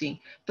policing.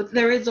 But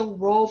there is a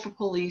role for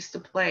police to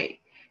play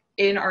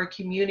in our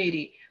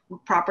community.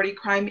 Property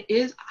crime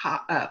is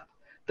up.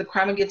 The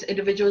crime against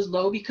individuals is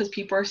low because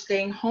people are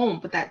staying home,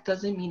 but that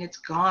doesn't mean it's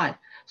gone.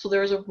 So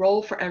there is a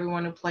role for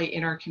everyone to play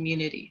in our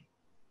community.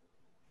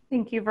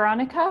 Thank you,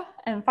 Veronica.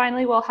 And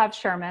finally, we'll have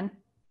Sherman.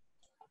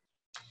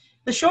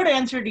 The short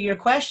answer to your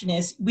question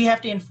is we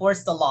have to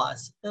enforce the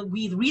laws. The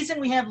reason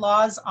we have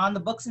laws on the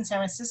books in San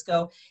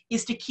Francisco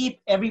is to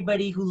keep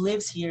everybody who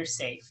lives here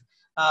safe.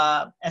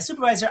 As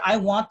supervisor, I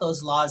want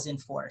those laws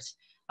enforced.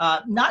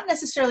 Not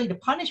necessarily to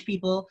punish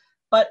people,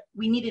 but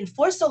we need to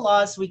enforce the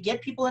laws so we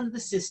get people into the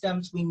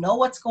systems, we know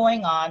what's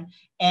going on,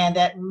 and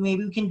that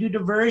maybe we can do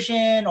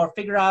diversion or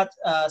figure out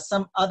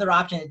some other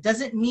option. It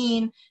doesn't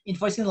mean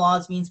enforcing the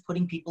laws means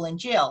putting people in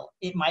jail.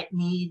 It might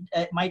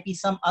be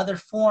some other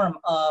form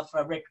of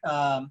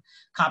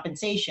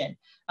compensation,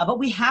 but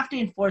we have to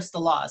enforce the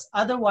laws.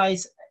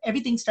 Otherwise,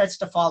 everything starts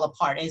to fall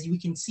apart as we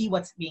can see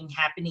what's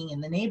happening in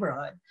the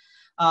neighborhood.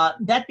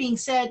 That being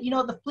said, you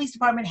know, the police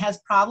department has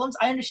problems.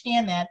 I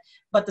understand that,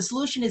 but the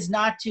solution is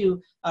not to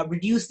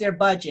reduce their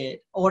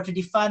budget or to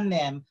defund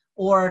them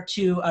or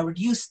to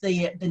reduce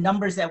the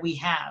numbers that we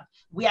have.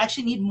 We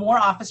actually need more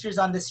officers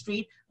on the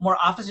street. More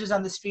officers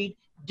on the street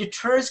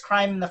deters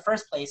crime in the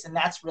first place, and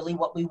that's really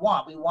what we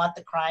want. We want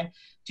the crime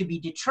to be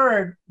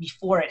deterred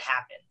before it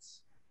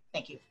happens.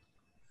 Thank you.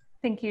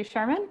 Thank you,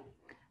 Sherman.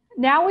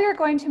 Now we are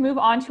going to move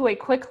on to a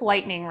quick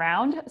lightning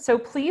round. So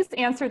please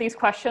answer these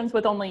questions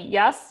with only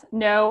yes,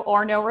 no,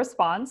 or no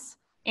response.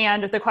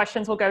 And the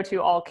questions will go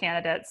to all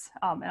candidates.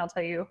 And I'll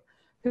tell you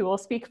who will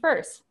speak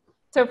first.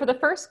 So for the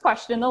first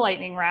question in the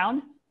lightning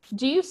round,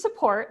 do you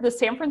support the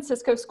San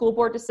Francisco School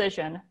Board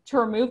decision to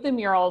remove the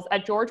murals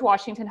at George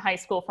Washington High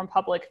School from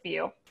public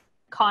view?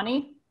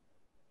 Connie?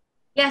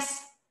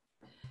 Yes.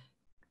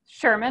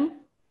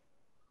 Sherman?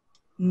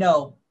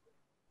 No.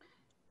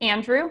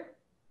 Andrew?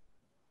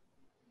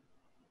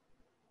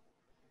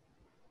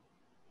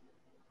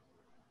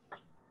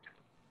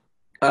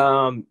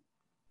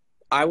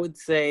 I would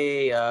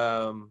say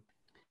I'm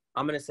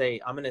gonna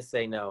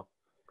say no.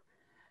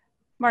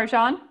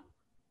 Marjan?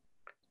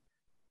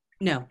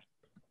 No.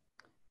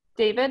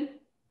 David?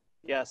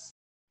 Yes.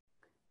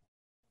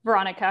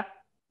 Veronica.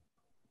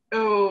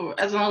 Oh,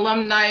 as an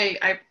alumni,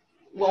 I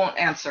won't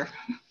answer.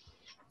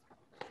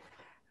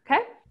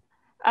 Okay.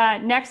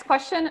 Next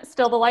question,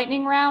 still the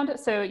lightning round.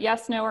 So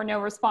yes, no, or no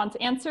response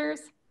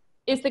answers.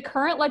 Is the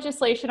current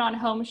legislation on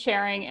home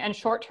sharing and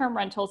short-term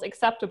rentals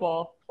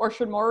acceptable, or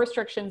should more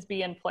restrictions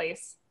be in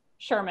place?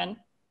 Sherman.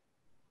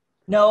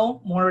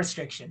 No, more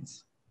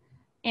restrictions.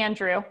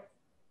 Andrew.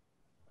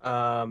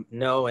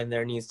 No, and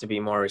there needs to be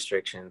more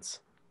restrictions.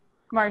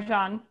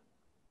 Marjan.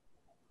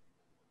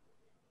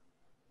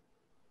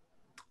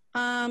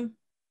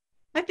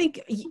 I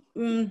think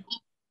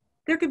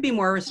there could be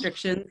more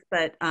restrictions,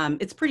 but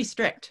it's pretty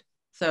strict.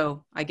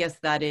 So I guess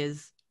that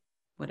is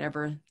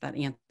whatever that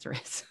answer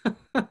is.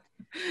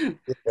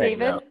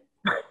 David.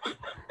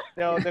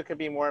 No, there could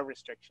be more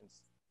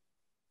restrictions.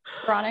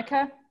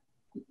 Veronica.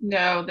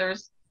 No,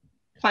 there's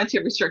plenty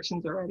of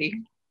restrictions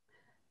already.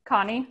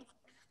 Connie.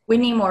 We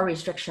need more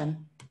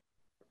restriction.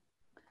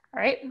 All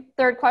right,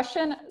 third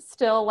question,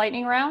 still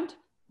lightning round.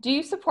 Do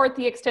you support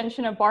the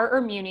extension of BART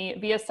or Muni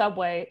via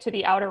subway to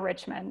the outer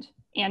Richmond?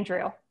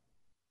 Andrew.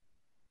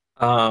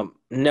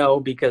 No,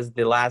 because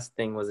the last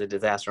thing was a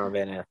disaster on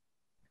Van Ness.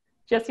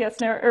 Just yes,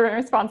 no, or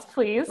response,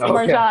 please.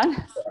 Okay.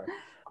 Marjan.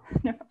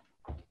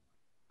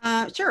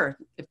 Sure,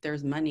 if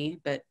there's money,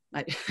 but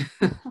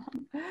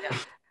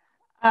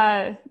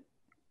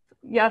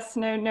yes,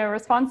 no, no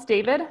response.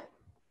 David.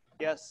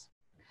 Yes.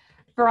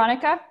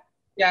 Veronica.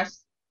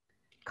 Yes.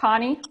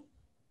 Connie.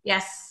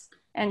 Yes.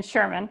 And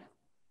Sherman.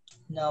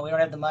 No, we don't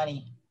have the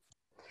money.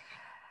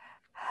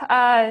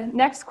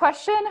 Next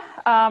question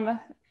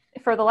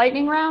for the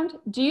lightning round.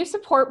 Do you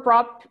support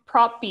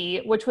Prop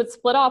B, which would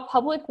split off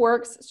public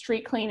works,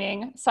 street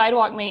cleaning,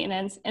 sidewalk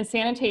maintenance, and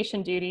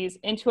sanitation duties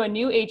into a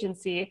new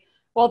agency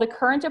while the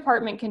current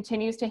department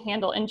continues to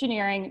handle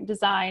engineering,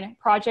 design,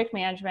 project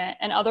management,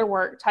 and other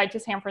work tied to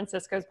San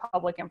Francisco's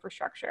public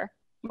infrastructure?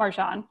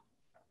 Marjan.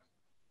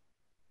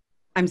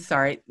 I'm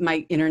sorry,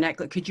 my internet,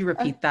 could you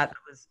repeat that?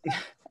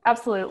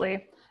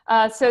 Absolutely.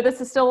 So this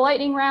is still a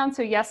lightning round,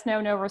 so yes,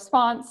 no, no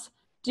response.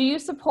 Do you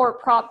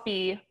support Prop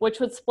B, which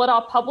would split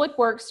off public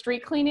works,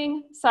 street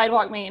cleaning,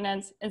 sidewalk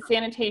maintenance, and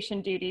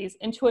sanitation duties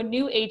into a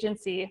new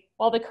agency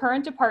while the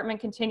current department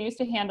continues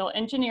to handle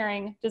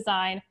engineering,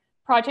 design,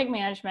 project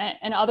management,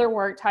 and other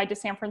work tied to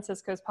San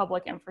Francisco's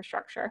public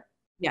infrastructure?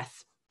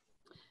 Yes.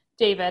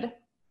 David.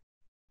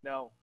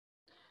 No.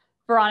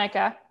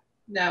 Veronica.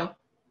 No.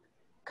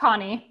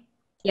 Connie.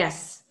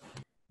 Yes.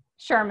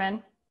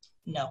 Sherman.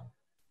 No.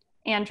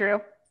 Andrew.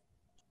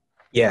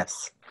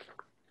 Yes.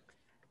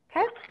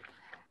 Okay.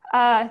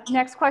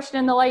 Next question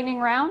in the lightning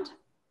round.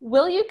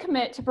 Will you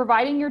commit to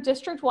providing your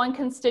District 1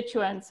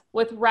 constituents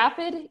with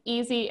rapid,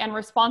 easy, and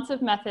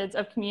responsive methods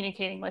of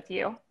communicating with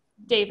you?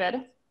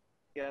 David.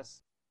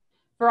 Yes.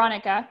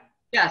 Veronica.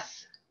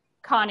 Yes.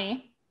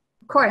 Connie.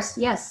 Of course,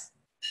 yes.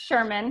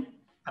 Sherman.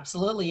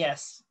 Absolutely,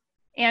 yes.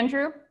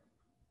 Andrew.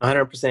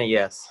 100%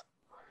 yes.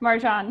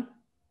 Marjan.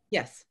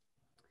 Yes.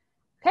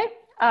 Okay.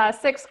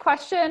 Sixth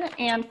question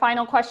and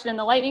final question in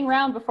the lightning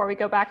round before we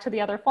go back to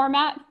the other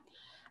format.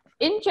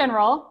 In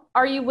general,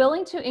 are you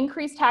willing to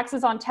increase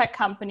taxes on tech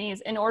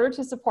companies in order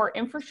to support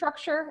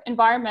infrastructure,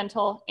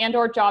 environmental,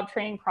 and/or job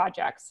training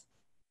projects?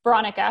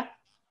 Veronica.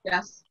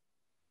 Yes.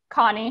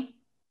 Connie.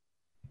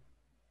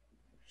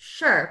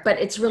 Sure, but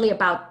it's really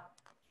about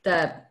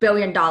the $1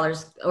 billion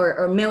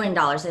or $1 million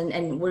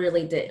and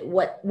really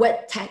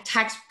what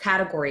tax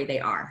category they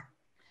are.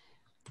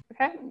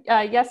 Okay.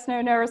 Yes,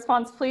 no, no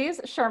response,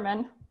 please.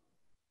 Sherman.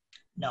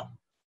 No.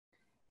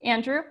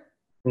 Andrew.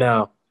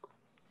 No.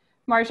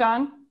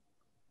 Marjan.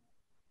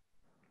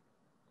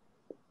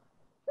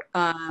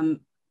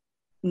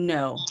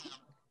 No.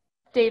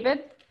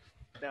 David.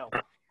 No.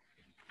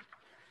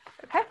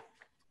 Okay.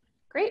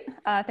 Great.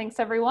 Thanks,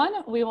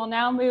 everyone. We will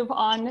now move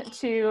on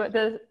to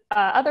the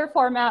other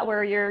format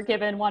where you're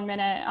given 1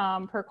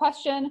 minute per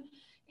question,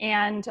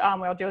 and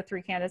we'll do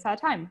 3 candidates at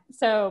a time.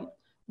 So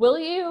what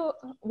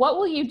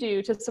will you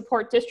do to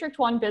support District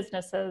 1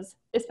 businesses,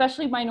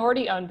 especially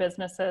minority-owned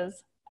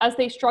businesses, as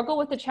they struggle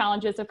with the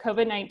challenges of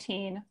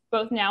COVID-19,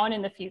 both now and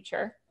in the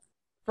future?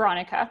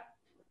 Veronica.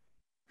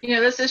 You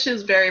know, this issue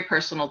is very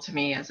personal to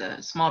me as a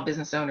small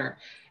business owner.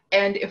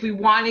 And if we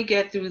want to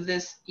get through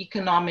this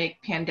economic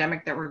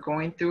pandemic that we're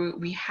going through,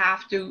 we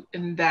have to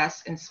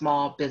invest in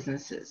small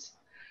businesses.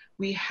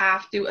 We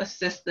have to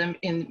assist them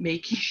in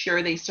making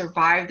sure they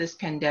survive this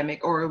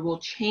pandemic, or it will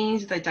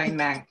change the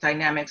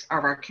dynamics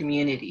of our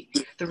community.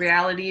 The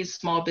reality is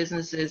small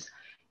businesses,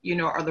 you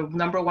know, are the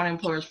 #1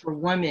 employers for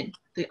women,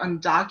 the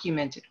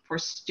undocumented, for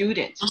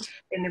students.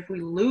 And if we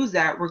lose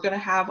that, we're going to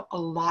have a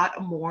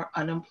lot more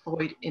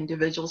unemployed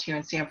individuals here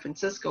in San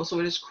Francisco. So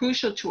it is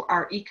crucial to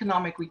our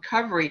economic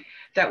recovery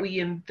that we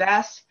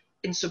invest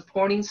in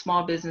supporting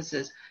small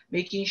businesses,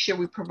 making sure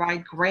we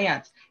provide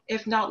grants,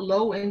 if not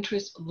low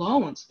interest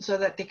loans, so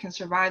that they can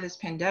survive this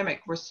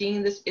pandemic. We're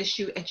seeing this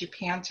issue at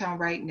Japantown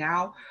right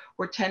now,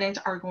 where tenants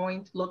are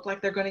going to look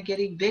like they're going to get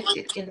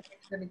evicted, and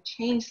it's going to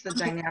change the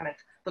dynamic,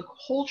 the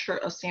culture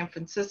of San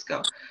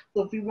Francisco.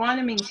 So if we want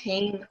to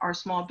maintain our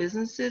small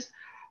businesses,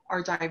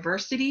 our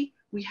diversity,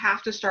 we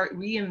have to start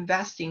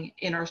reinvesting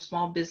in our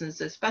small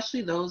businesses,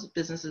 especially those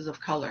businesses of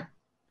color.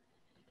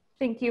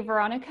 Thank you,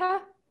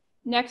 Veronica.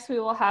 Next, we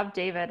will have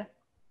David.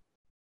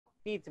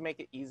 We need to make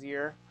it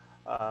easier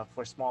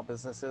for small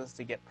businesses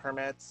to get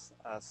permits,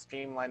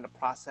 streamline the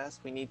process.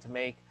 We need to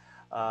make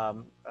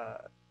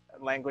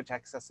language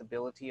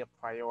accessibility a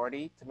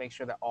priority to make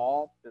sure that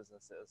all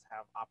businesses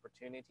have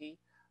opportunity,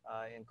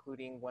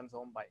 including ones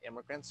owned by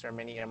immigrants. There are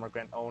many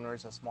immigrant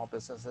owners of small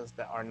businesses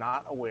that are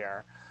not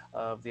aware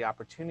of the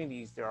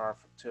opportunities there are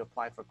to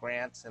apply for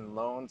grants and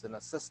loans and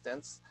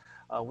assistance.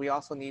 We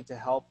also need to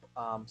help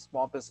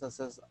small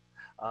businesses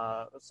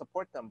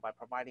support them by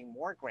providing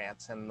more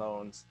grants and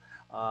loans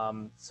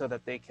so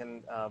that they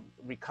can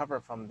recover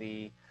from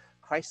the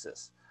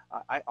crisis.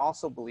 I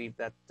also believe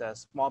that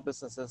small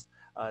businesses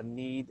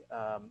need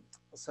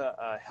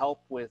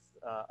help with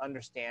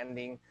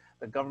understanding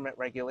the government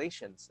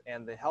regulations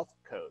and the health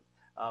code.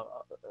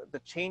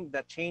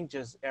 That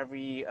changes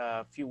every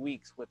few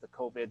weeks with the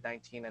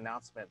COVID-19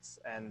 announcements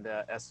and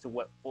as to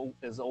what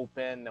is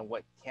open and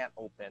what can't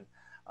open.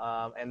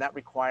 And that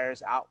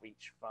requires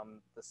outreach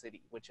from the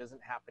city, which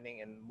isn't happening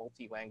in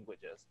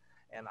multi-languages.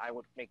 And I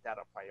would make that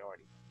a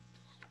priority.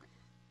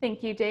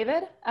 Thank you,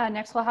 David.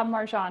 Next, we'll have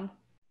Marjan.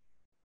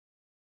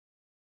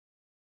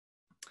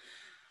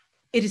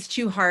 It is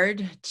too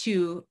hard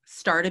to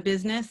start a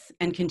business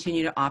and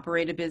continue to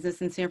operate a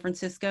business in San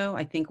Francisco.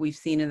 I think we've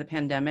seen in the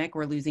pandemic,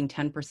 we're losing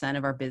 10%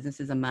 of our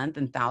businesses a month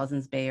and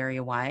thousands Bay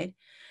Area wide.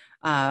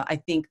 I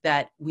think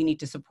that we need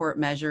to support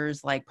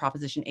measures like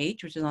Proposition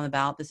H, which is on the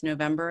ballot this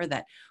November,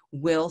 that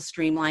will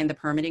streamline the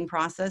permitting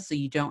process so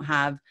you don't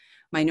have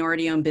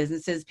minority-owned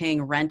businesses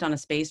paying rent on a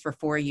space for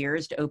 4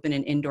 years to open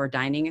an indoor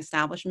dining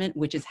establishment,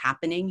 which is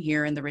happening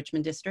here in the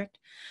Richmond district.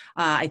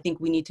 I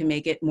think we need to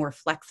make it more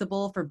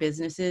flexible for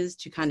businesses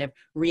to kind of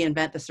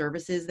reinvent the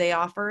services they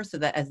offer so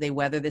that as they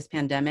weather this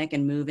pandemic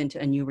and move into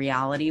a new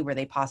reality where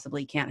they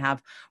possibly can't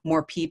have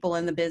more people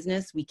in the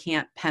business, we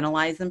can't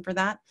penalize them for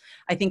that.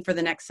 I think for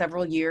the next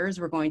several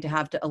years, we're going to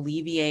have to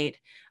alleviate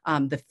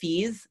the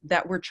fees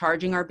that we're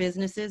charging our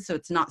businesses so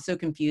it's not so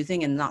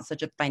confusing and not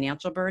such a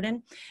financial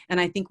burden. And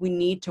I think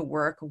we need to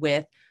work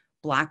with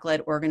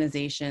Black-led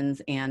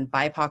organizations and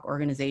BIPOC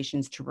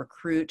organizations to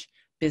recruit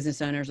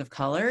business owners of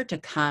color to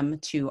come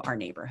to our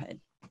neighborhood.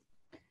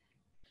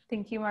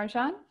 Thank you,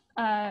 Marjan.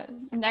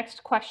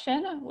 Next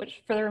question,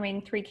 which for the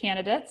remaining 3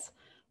 candidates.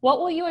 How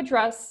will you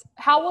address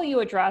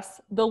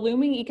the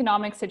looming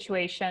economic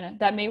situation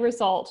that may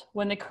result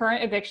when the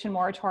current eviction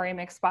moratorium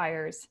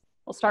expires?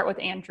 We'll start with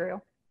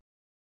Andrew.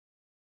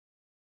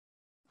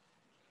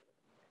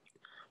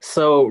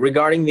 So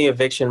regarding the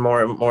eviction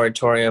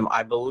moratorium,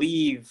 I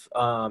believe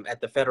at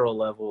the federal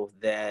level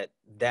that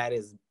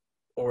is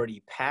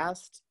already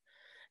passed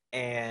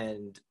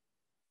and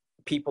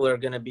people are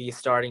going to be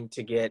starting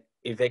to get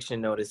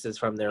eviction notices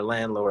from their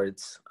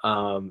landlords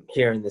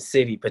here in the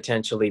city,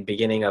 potentially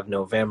beginning of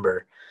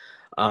November.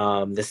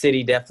 The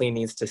city definitely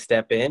needs to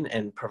step in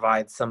and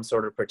provide some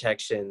sort of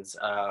protections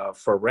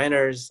for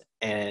renters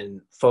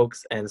and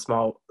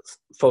small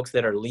folks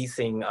that are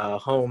leasing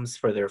homes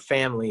for their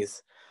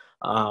families.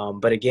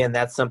 But again,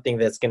 that's something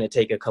that's going to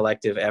take a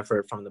collective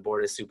effort from the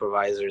Board of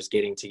Supervisors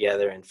getting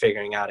together and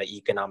figuring out an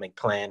economic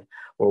plan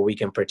where we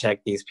can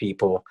protect these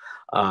people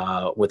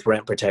with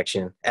rent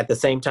protection. At the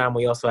same time,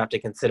 we also have to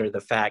consider the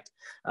fact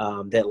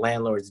that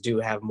landlords do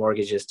have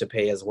mortgages to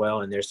pay as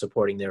well, and they're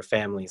supporting their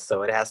families.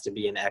 So it has to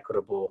be an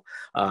equitable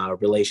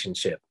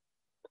relationship.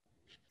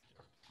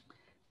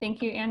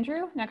 Thank you,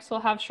 Andrew. Next,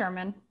 we'll have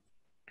Sherman.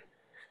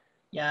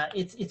 Yeah,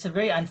 it's a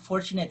very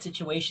unfortunate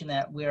situation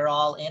that we're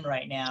all in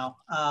right now.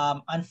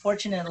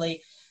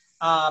 Unfortunately,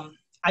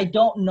 I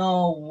don't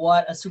know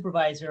what a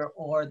supervisor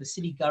or the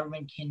city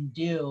government can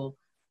do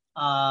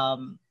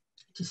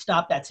to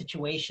stop that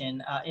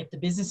situation. If the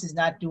business is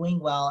not doing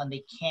well and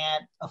they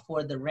can't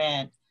afford the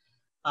rent,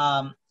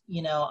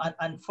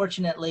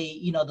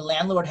 unfortunately, the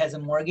landlord has a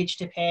mortgage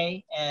to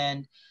pay,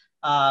 and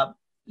what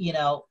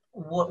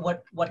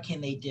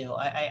can they do?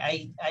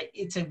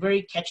 It's a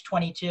very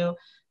catch-22.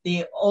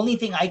 The only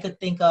thing I could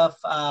think of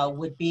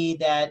would be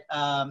that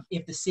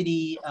if the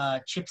city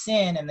chips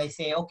in and they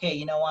say, okay,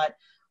 you know what,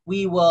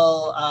 we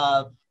will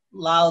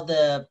allow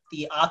the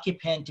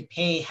occupant to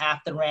pay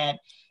half the rent,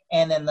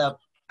 and then the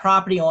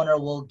property owner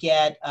will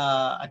get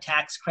a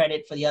tax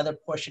credit for the other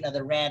portion of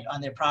the rent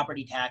on their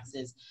property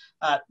taxes.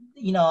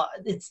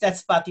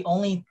 That's about the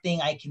only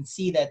thing I can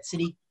see that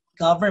city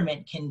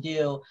government can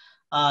do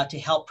to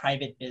help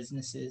private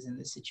businesses in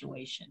this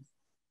situation.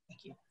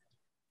 Thank you.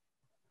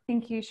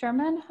 Thank you,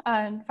 Sherman.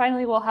 And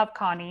finally, we'll have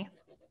Connie.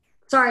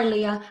 Sorry,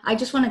 Leah. I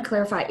just want to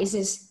clarify, is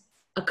this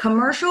a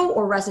commercial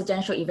or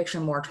residential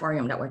eviction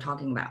moratorium that we're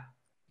talking about?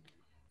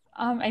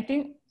 I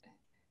think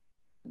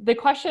the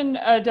question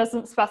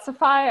doesn't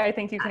specify. I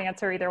think you can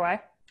answer either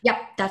way.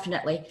 Yep,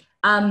 definitely.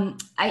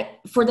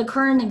 For the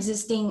current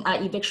existing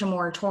eviction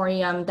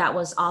moratorium that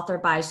was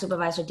authored by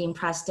Supervisor Dean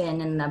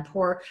Preston and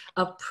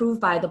approved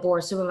by the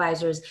Board of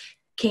Supervisors,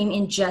 came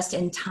in just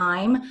in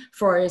time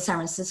for San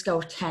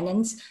Francisco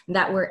tenants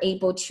that were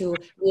able to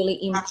really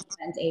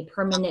implement a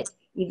permanent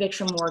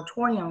eviction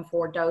moratorium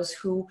for those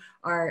who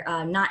are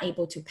not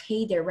able to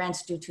pay their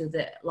rents due to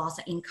the loss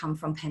of income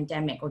from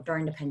pandemic or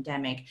during the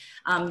pandemic.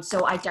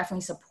 So I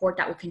definitely support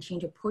that we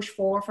continue to push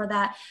forward for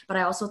that. But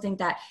I also think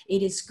that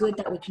it is good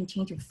that we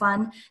continue to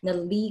fund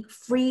the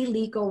free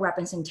legal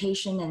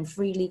representation and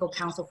free legal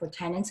counsel for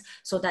tenants,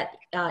 so that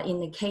in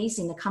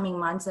the coming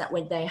months that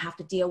when they have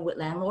to deal with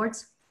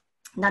landlords,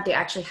 that they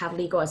actually have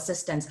legal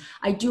assistance.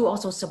 I do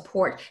also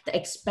support the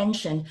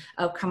expansion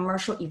of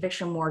commercial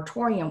eviction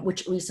moratorium,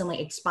 which recently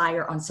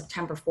expired on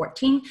September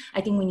 14. I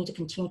think we need to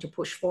continue to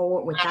push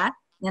forward with that.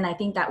 And I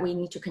think that we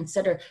need to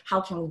consider how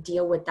can we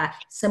deal with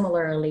that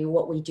similarly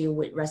what we do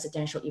with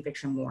residential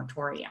eviction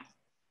moratorium.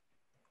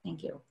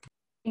 Thank you.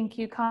 Thank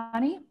you,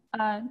 Connie.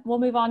 We'll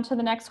move on to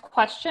the next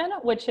question,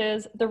 which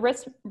is the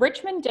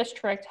Richmond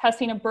district has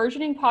seen a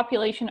burgeoning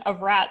population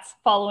of rats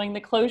following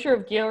the closure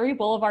of Geary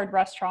Boulevard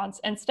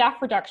restaurants and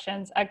staff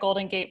reductions at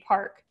Golden Gate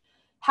Park.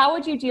 How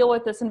would you deal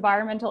with this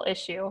environmental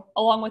issue,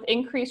 along with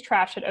increased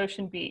trash at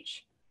Ocean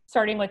Beach?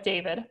 Starting with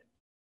David.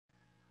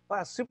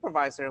 Well, as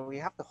supervisor, we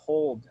have to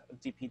hold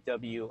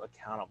DPW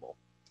accountable.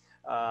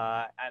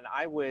 And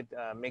I would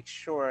make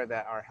sure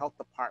that our health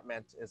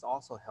department is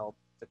also held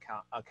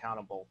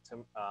accountable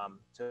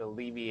to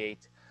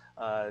alleviate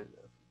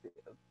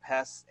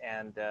pests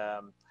and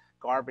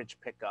garbage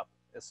pickup,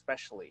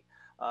 especially.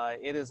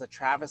 It is a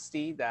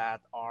travesty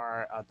that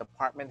our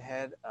department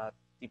head,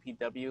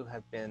 DPW,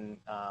 have been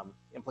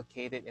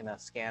implicated in a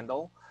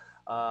scandal.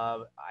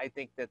 I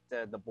think that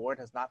the board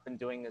has not been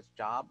doing its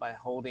job by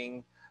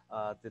holding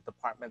the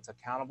departments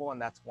accountable,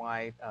 and that's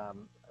why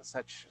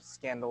such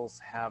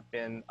scandals have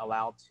been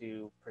allowed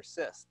to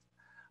persist.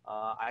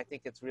 I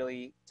think it's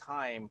really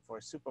time for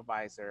a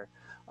supervisor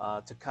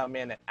to come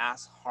in and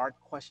ask hard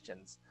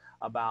questions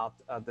about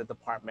the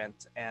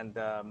department and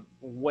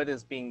what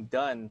is being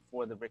done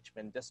for the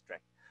Richmond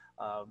district.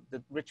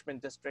 The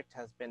Richmond district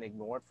has been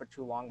ignored for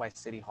too long by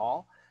City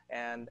Hall,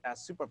 and as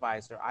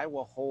supervisor, I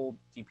will hold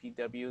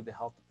DPW, the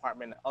health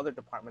department, and other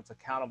departments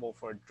accountable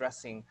for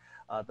addressing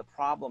the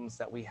problems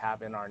that we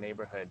have in our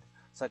neighborhood,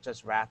 such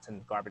as rats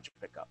and garbage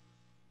pickup.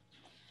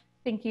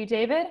 Thank you,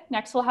 David.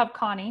 Next, we'll have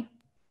Connie.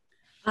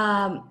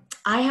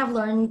 I have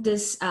learned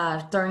this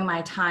during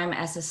my time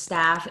as a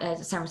staff at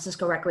the San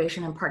Francisco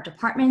Recreation and Park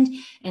Department,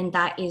 and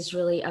that is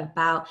really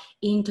about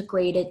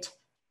integrated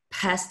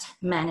pest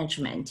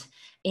management.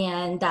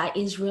 And that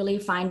is really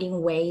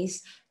finding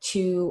ways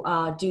to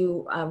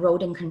do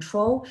rodent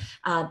control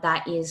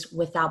that is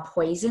without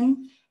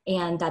poison,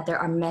 and that there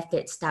are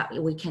methods that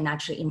we can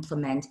actually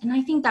implement. And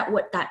I think that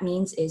what that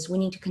means is we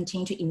need to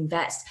continue to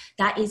invest.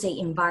 That is an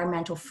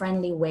environmental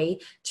friendly way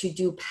to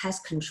do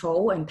pest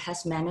control and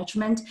pest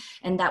management,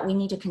 and that we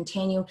need to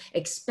continue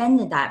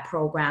expanding that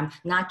program,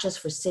 not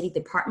just for city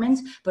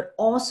departments, but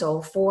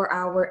also for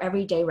our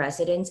everyday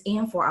residents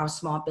and for our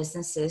small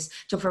businesses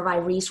to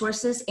provide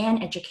resources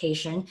and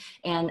education,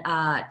 and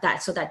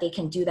that so that they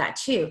can do that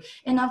too.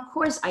 And of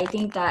course, I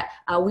think that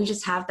we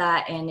just have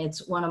that, and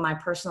it's one of my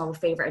personal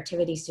favorite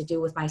activities to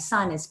do with my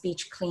son is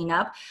beach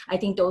cleanup. I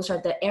think those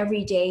are the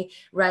everyday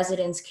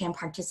residents can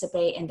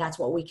participate, and that's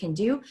what we can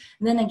do.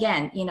 And then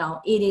again, you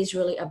know, it is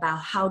really about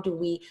how do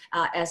we,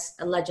 as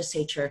a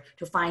legislature,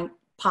 to find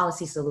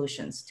policy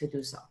solutions to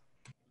do so.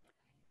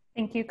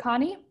 Thank you,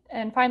 Connie.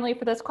 And finally,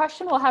 for this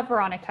question, we'll have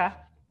Veronica.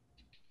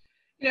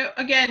 You know,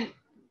 again,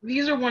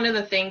 these are one of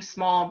the things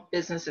small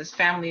businesses,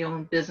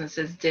 family-owned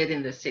businesses did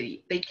in the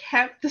city. They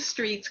kept the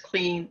streets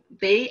clean.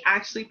 They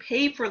actually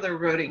paid for their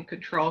rodent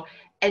control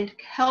and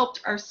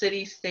helped our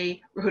city stay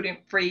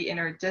rodent-free in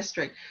our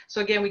district.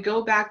 So again, we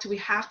go back to we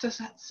have to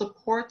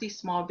support these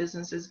small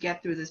businesses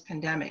get through this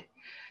pandemic.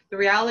 The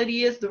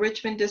reality is the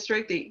Richmond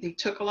district, they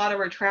took a lot of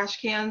our trash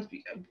cans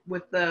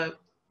with the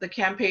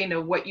campaign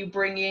of what you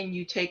bring in,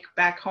 you take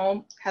back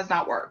home, has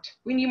not worked.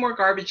 We need more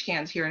garbage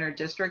cans here in our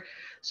district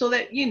so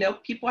that, you know,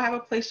 people have a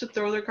place to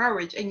throw their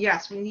garbage. And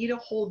yes, we need to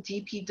hold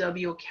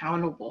DPW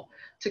accountable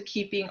to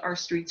keeping our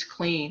streets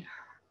clean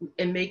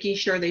and making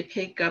sure they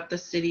pick up the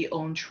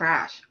city-owned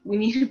trash. We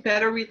need a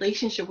better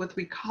relationship with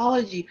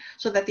Recology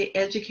so that they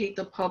educate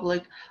the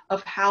public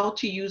of how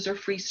to use their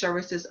free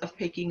services of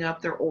picking up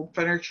their old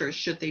furniture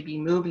should they be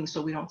moving, so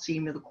we don't see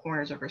them in the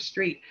corners of our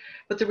street.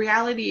 But the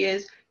reality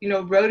is, you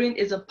know, rodent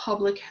is a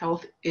public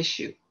health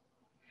issue,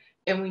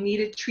 and we need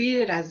to treat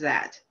it as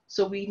that.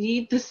 So we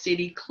need the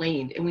city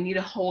cleaned, and we need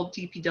to hold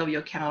DPW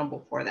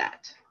accountable for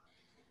that.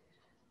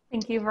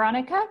 Thank you,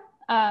 Veronica.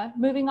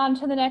 Moving on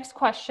to the next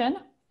question.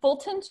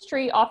 Fulton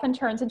Street often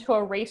turns into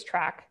a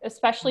racetrack,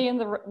 especially in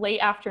the late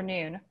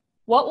afternoon.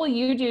 What will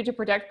you do to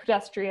protect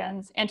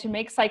pedestrians and to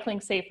make cycling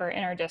safer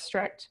in our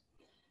district?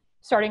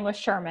 Starting with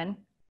Sherman.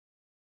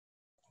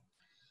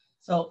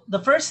 So the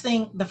first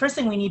thing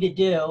we need to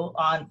do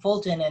on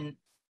Fulton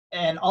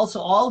and also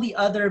all the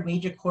other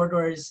major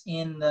corridors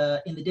in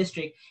the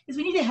district is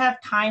we need to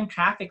have timed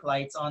traffic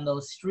lights on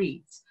those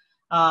streets.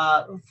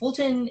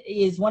 Fulton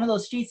is one of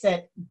those streets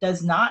that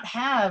does not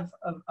have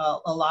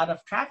a lot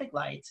of traffic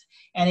lights,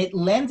 and it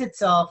lends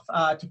itself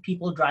to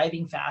people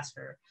driving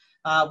faster.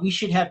 We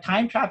should have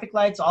timed traffic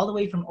lights all the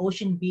way from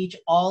Ocean Beach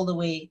all the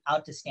way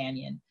out to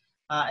Stanion.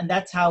 And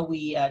that's how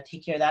we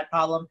take care of that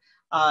problem.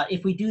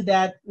 If we do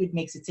that, it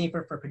makes it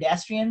safer for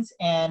pedestrians,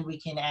 and we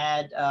can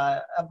add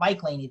a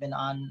bike lane even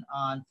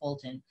on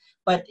Fulton.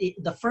 But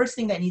the first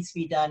thing that needs to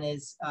be done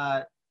is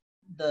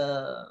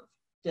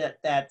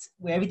that's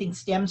where everything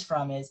stems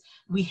from, is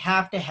we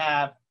have to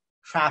have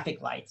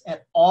traffic lights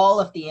at all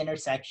of the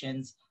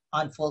intersections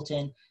on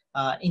Fulton,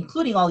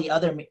 including all the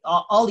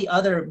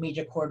other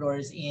major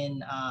corridors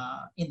in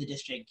the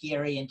district,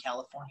 Gary and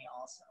California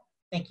also.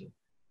 Thank you.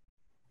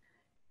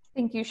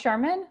 Thank you,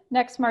 Sharman.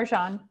 Next,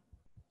 Marjan.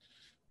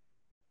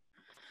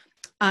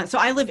 So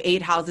I live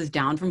 8 houses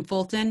down from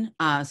Fulton,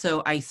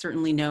 so I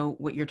certainly know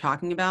what you're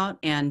talking about.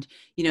 And,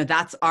 you know,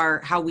 that's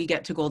how we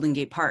get to Golden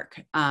Gate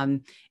Park.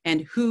 And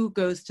who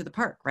goes to the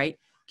park, right?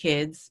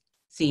 Kids,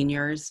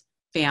 seniors,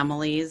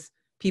 families,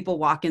 people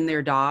walking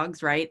their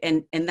dogs, right?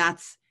 And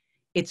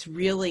it's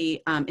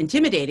really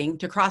intimidating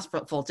to cross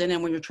Fulton.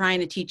 And when you're trying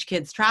to teach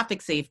kids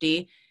traffic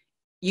safety,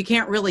 you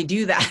can't really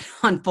do that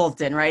on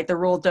Fulton, right? The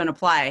rules don't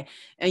apply.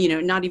 And, you know,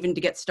 not even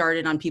to get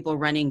started on people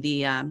running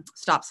the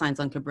stop signs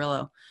on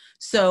Cabrillo.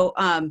 So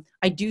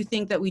I do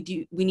think that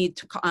we need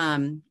to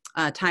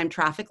time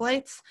traffic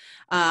lights.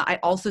 I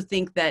also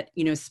think that,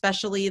 you know,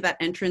 especially that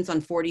entrance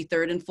on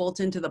 43rd and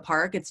Fulton to the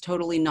park, it's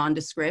totally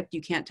nondescript.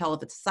 You can't tell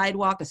if it's a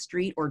sidewalk, a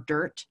street, or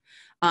dirt.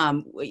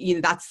 You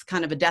know, that's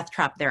kind of a death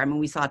trap there. I mean,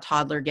 we saw a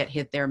toddler get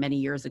hit there many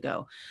years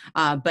ago.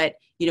 But,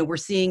 you know, we're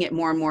seeing it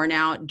more and more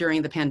now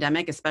during the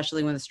pandemic,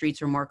 especially when the streets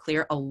were more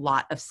clear, a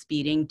lot of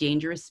speeding,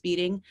 dangerous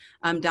speeding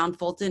down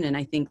Fulton. And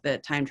I think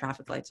that time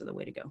traffic lights are the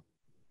way to go.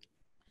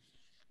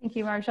 Thank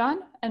you, Marjan.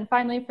 And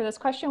finally, for this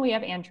question, we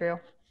have Andrew.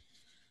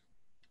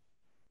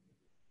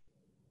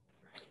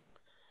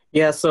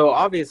 Yeah, so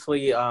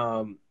obviously,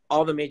 all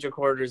the major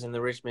corridors in the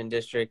Richmond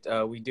district,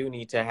 we do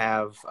need to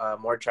have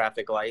more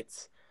traffic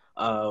lights.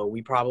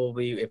 We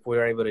probably, if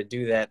we're able to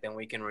do that, then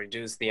we can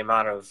reduce the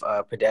amount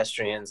of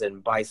pedestrians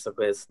and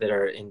bicyclists that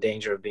are in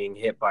danger of being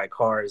hit by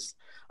cars.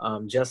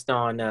 Just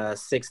on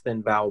 6th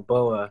and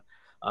Balboa,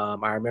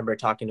 I remember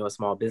talking to a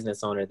small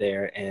business owner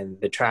there,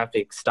 and the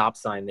traffic stop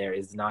sign there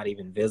is not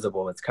even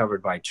visible. It's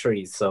covered by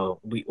trees. So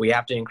we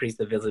have to increase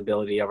the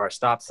visibility of our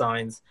stop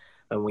signs,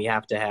 and we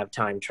have to have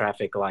timed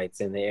traffic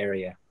lights in the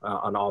area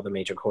on all the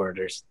major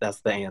corridors.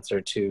 That's the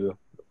answer to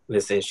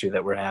this issue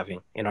that we're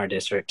having in our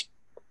district.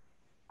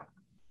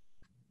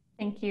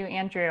 Thank you,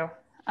 Andrew.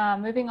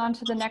 Moving on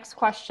to the next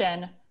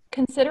question.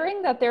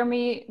 Considering that there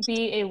may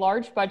be a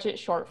large budget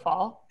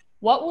shortfall,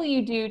 what will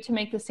you do to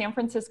make the San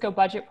Francisco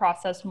budget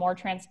process more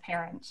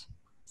transparent?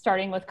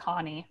 Starting with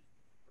Connie.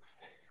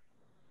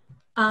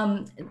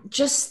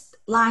 Just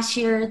last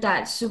year,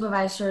 that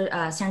Supervisor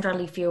Sandra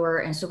Lee Fewer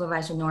and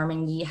Supervisor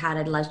Norman Yee had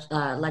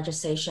a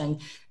legislation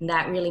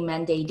that really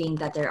mandating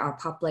that there are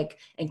public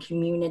and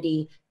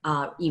community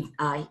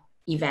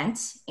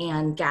events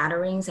and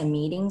gatherings and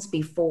meetings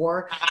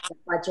before the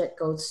budget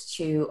goes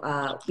to,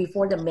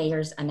 before the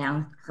mayors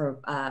announce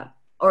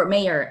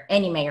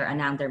any mayor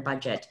announce their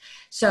budget.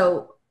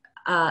 So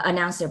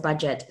announce their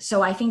budget.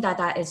 So I think that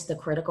that is the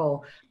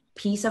critical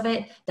piece of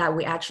it, that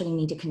we actually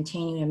need to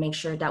continue to make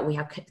sure that we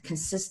have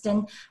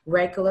consistent,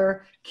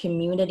 regular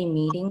community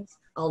meetings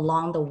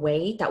along the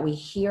way, that we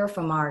hear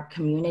from our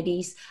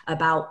communities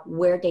about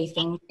where they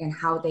think and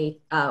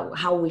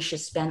how we should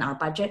spend our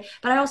budget.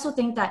 But I also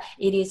think that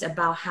it is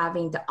about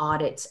having the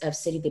audits of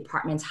city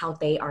departments, how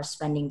they are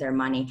spending their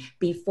money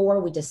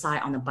before we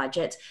decide on the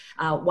budget.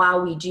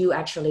 While we do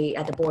actually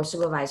at the Board of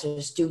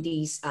Supervisors do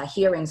these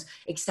hearings,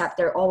 except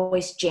they're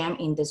always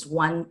jammed in this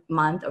 1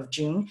 month of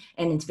June,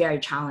 and it's very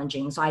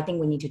challenging. So I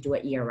think we need to do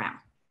it year round.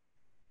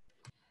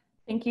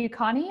 Thank you,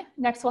 Connie.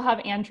 Next we'll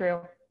have Andrew.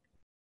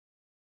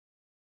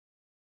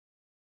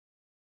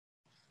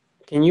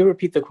 Can you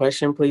repeat the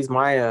question, please?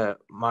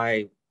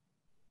 My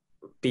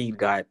feed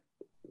got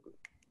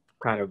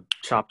kind of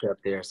chopped up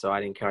there, so I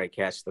didn't quite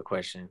catch the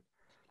question.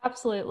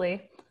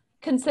 Absolutely.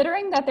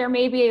 Considering that there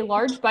may be a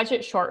large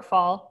budget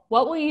shortfall,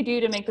 what will you do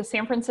to make the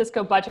San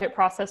Francisco budget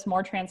process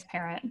more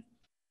transparent?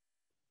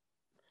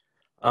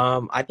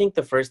 I think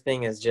the first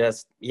thing is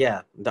just,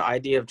 the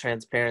idea of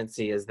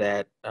transparency is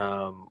that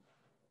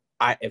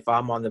if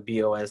I'm on the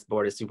BOS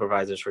Board of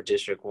Supervisors for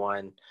District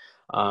 1,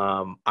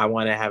 I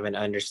want to have an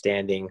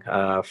understanding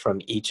from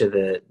each of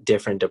the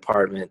different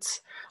departments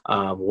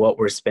what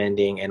we're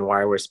spending and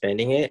why we're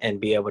spending it,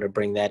 and be able to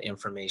bring that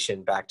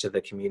information back to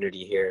the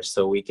community here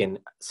so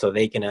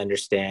they can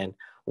understand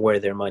where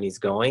their money's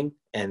going,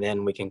 and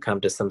then we can come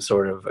to some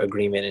sort of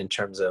agreement in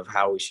terms of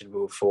how we should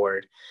move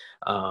forward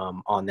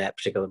on that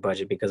particular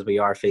budget, because we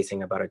are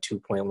facing about a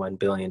 $2.1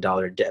 billion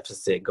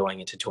deficit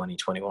going into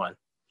 2021.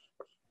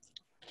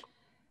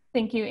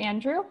 Thank you,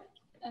 Andrew.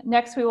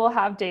 Next, we will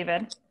have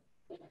David.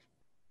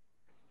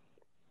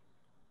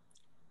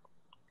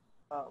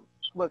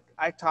 Look,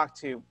 I talked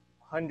to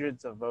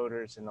hundreds of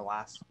voters in the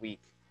last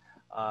week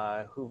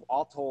who've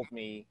all told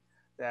me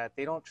that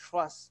they don't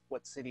trust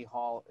what City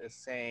Hall is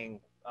saying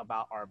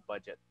about our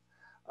budget.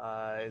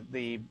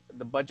 The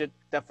budget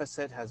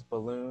deficit has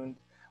ballooned.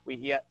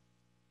 Yet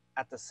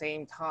at the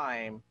same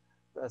time,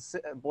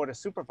 the Board of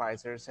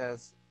Supervisors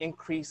has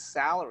increased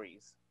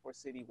salaries for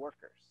city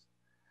workers.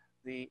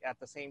 At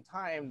the same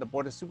time, the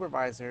Board of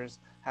Supervisors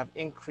have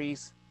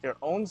increased their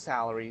own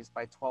salaries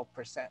by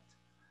 12%.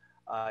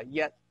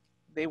 Yet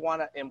they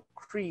want to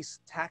increase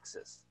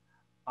taxes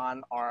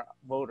on our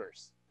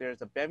voters.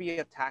 There's a bevy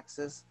of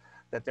taxes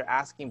that they're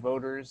asking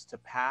voters to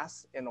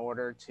pass in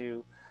order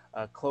to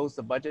close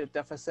the budget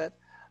deficit,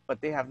 but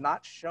they have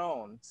not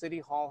shown, City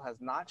Hall has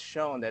not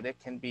shown that it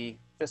can be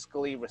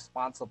fiscally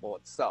responsible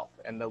itself.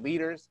 And the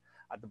leaders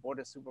at the Board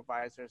of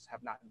Supervisors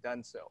have not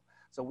done so.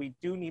 So we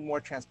do need more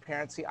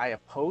transparency. I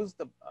oppose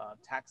the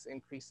tax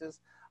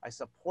increases. I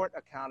support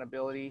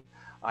accountability.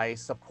 I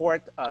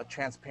support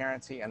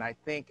transparency. And I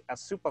think as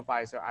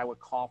supervisor, I would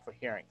call for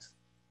hearings.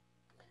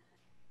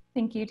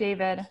 Thank you,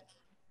 David.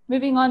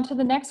 Moving on to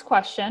the next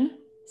question.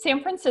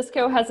 San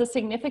Francisco has a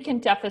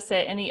significant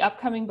deficit in the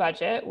upcoming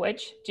budget,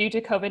 which, due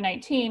to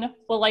COVID-19,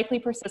 will likely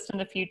persist in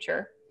the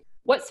future.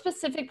 What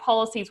specific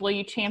policies will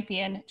you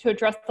champion to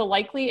address the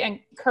likely and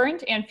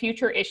current and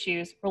future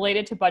issues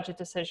related to budget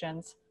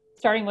decisions?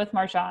 Starting with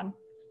Marjan.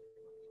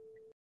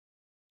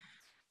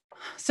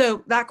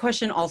 So that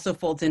question also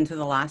folds into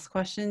the last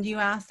question you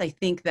asked. I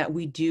think that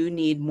we do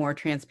need more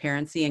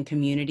transparency and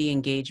community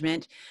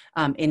engagement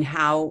in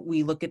how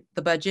we look at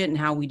the budget and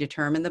how we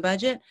determine the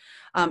budget.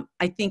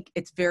 I think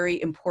it's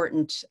very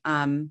important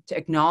to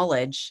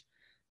acknowledge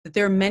that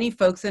there are many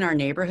folks in our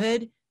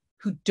neighborhood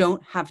who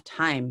don't have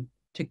time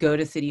to go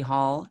to City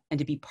Hall and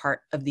to be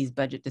part of these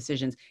budget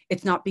decisions.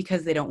 It's not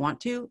because they don't want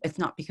to. It's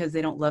not because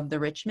they don't love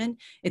the Richmond.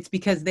 It's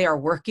because they are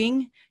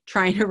working,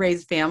 trying to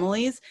raise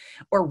families,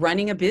 or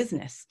running a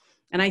business.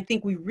 And I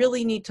think we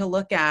really need to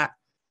look at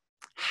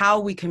how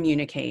we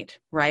communicate,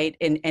 right?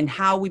 And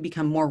how we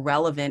become more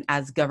relevant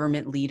as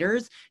government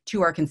leaders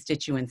to our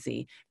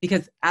constituency.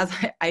 Because as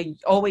I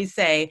always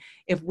say,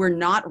 if we're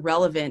not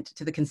relevant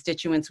to the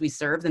constituents we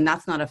serve, then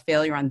that's not a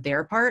failure on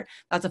their part,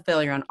 that's a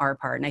failure on our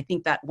part. And I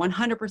think that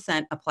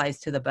 100% applies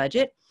to the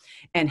budget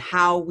and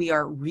how we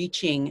are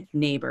reaching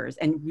neighbors.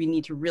 And we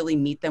need to really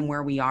meet them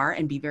where we are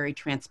and be very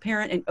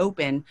transparent and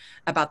open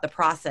about the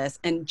process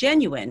and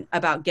genuine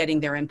about getting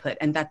their input.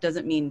 And that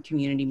doesn't mean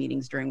community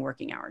meetings during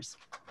working hours.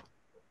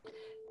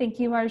 Thank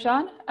you,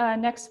 Marjan.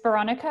 Next,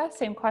 Veronica,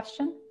 same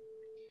question.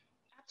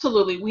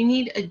 Absolutely. We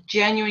need a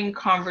genuine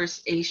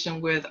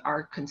conversation with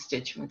our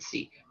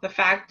constituency. The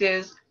fact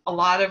is, a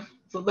lot of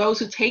those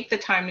who take the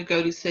time to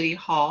go to City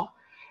Hall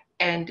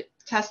and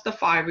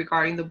testify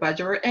regarding the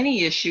budget or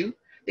any issue,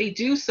 they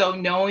do so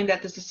knowing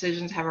that the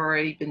decisions have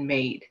already been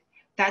made.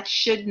 That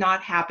should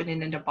not happen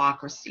in a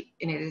democracy,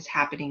 and it is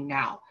happening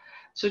now.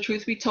 So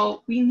truth be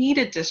told, we need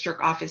a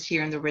district office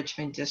here in the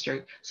Richmond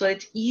district so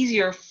it's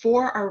easier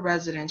for our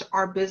residents,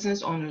 our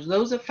business owners,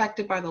 those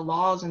affected by the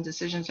laws and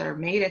decisions that are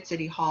made at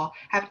City Hall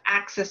have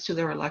access to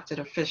their elected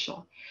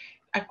official.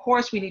 Of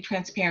course, we need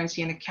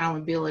transparency and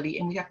accountability,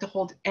 and we have to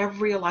hold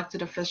every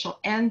elected official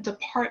and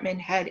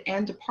department head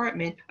and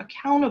department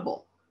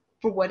accountable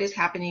for what is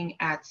happening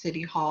at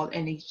City Hall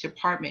and each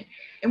department.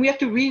 And we have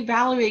to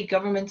reevaluate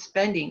government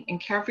spending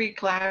and carefully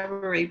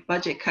collaborate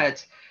budget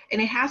cuts.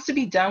 And it has to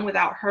be done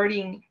without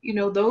hurting,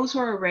 those who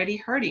are already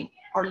hurting,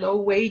 our low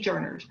wage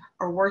earners,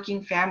 our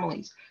working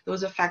families,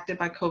 those affected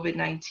by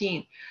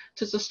COVID-19.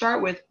 So to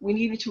start with, we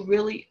need to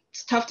really,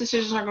 tough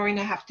decisions are going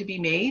to have to be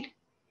made.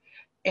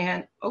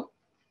 And,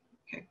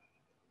 okay.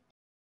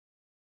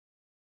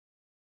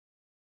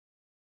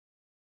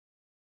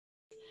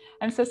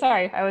 I'm so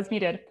sorry, I was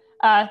muted.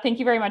 Thank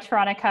you very much,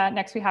 Veronica.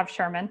 Next, we have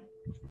Sherman.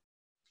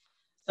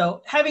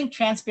 So having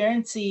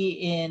transparency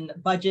in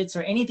budgets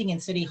or anything in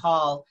City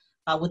Hall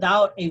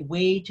without a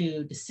way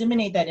to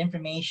disseminate that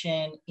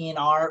information in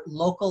our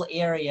local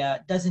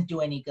area doesn't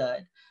do any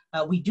good.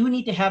 We do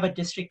need to have a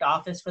district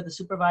office for the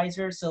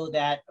supervisor so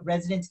that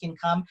residents can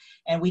come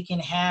and we can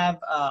have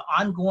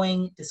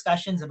ongoing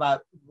discussions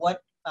about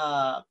what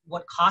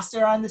costs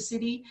are on the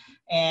city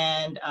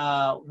and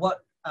what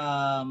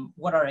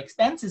our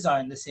expenses are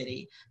in the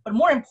city. But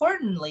more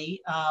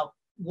importantly,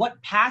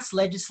 what past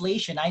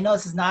legislation, I know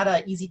this is not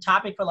an easy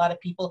topic for a lot of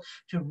people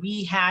to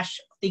rehash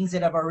things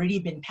that have already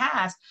been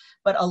passed,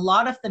 but a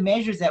lot of the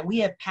measures that we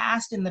have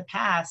passed in the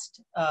past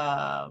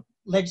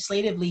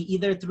legislatively,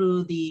 either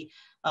through the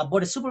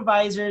Board of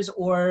Supervisors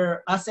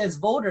or us as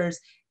voters,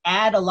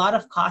 add a lot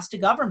of cost to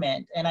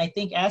government. And I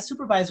think as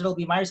supervisor, it'll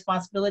be my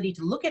responsibility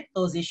to look at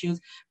those issues,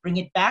 bring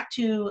it back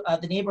to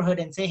the neighborhood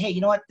and say, hey,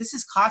 you know what, this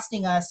is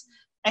costing us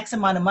X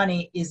amount of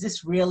money. Is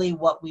this really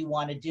what we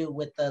want to do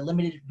with the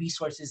limited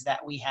resources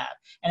that we have?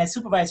 And as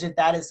supervisor,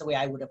 that is the way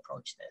I would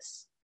approach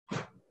this.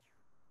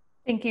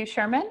 Thank you,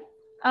 Sherman.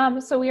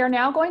 So we are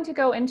now going to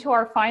go into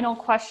our final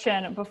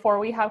question before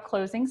we have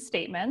closing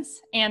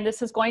statements. And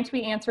this is going to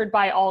be answered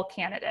by all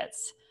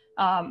candidates.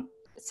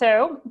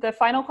 So the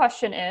final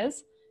question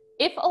is,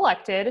 if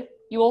elected,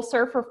 you will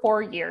serve for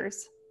 4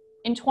 years.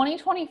 In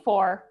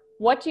 2024,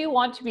 what do you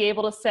want to be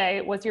able to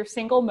say was your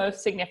single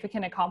most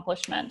significant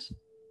accomplishment?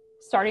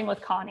 Starting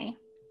with Connie.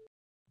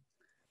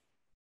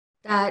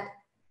 That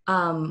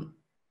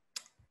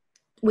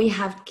we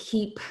have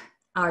keep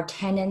our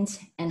tenants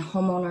and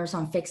homeowners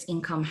on fixed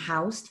income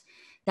housed,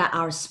 that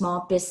our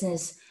small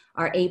business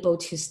are able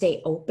to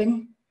stay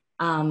open,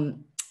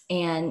 and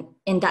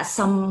that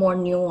some more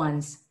new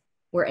ones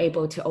were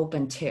able to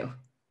open too.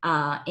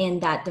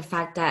 And that the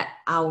fact that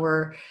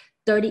our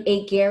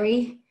 38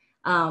 Gary,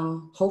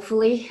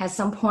 hopefully at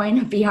some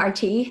point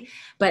BRT,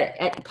 but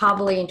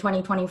probably in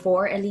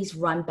 2024, at least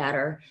run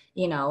better,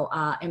 you know,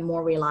 and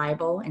more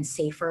reliable and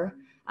safer.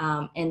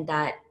 And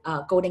that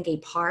Golden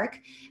Gate Park,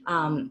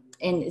 and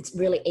it's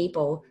really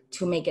able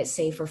to make it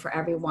safer for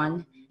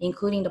everyone,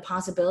 including the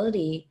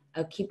possibility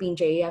of keeping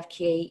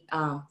JFK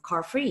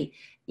car free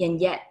and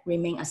yet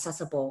remain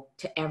accessible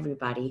to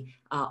everybody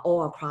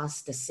all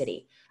across the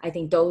city. I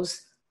think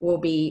those will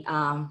be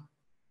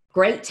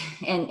great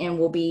and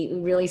will be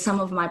really some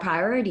of my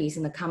priorities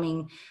in the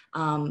coming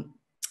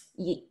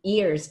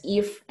years,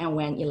 if and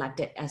when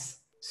elected as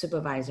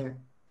supervisor.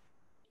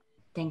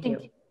 Thank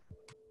you.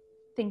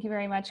 Thank you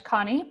very much,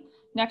 Connie.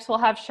 Next, we'll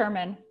have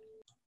Sherman.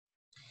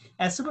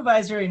 As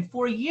supervisor in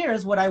 4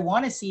 years, what I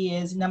want to see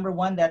is, number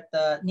one, that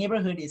the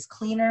neighborhood is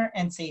cleaner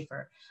and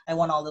safer. I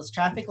want all those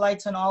traffic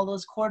lights on all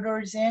those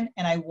corridors in,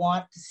 and I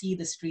want to see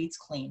the streets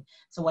clean.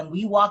 So when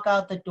we walk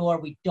out the door,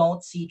 we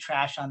don't see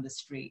trash on the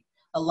street.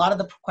 A lot of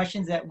the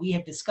questions that we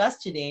have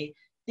discussed today,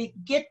 they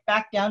get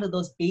back down to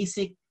those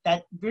basic,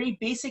 that very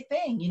basic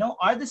thing, you know,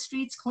 are the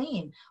streets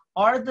clean?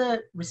 Are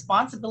the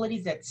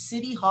responsibilities that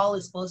City Hall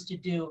is supposed to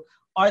do,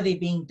 are they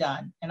being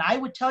done? And I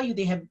would tell you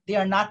they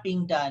are not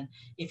being done.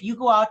 If you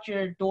go out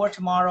your door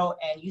tomorrow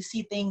and you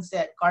see things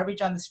that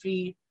garbage on the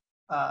street,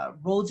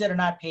 roads that are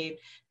not paved,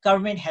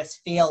 government has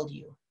failed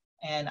you.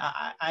 And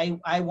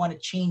I want to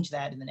change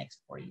that in the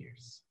next 4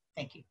 years.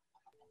 Thank you.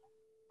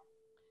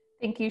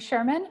 Thank you,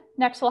 Sherman.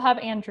 Next, we'll have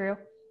Andrew.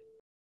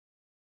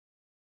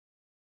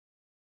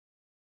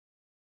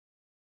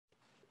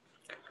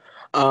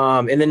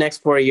 In the next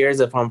 4 years,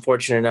 if I'm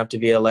fortunate enough to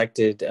be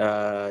elected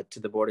to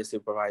the Board of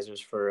Supervisors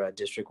for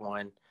District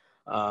 1,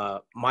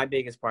 my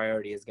biggest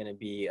priority is going to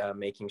be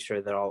making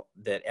sure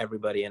that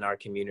everybody in our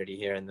community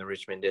here in the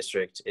Richmond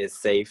District is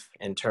safe,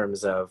 in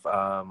terms of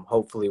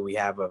hopefully we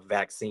have a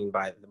vaccine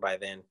by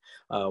then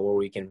where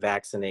we can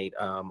vaccinate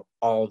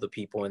all the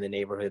people in the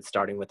neighborhood,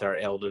 starting with our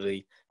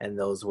elderly and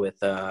those with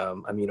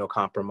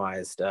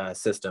immunocompromised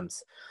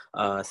systems.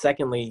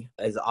 Secondly,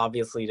 is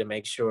obviously to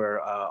make sure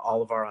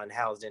all of our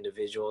unhoused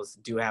individuals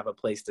do have a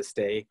place to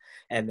stay,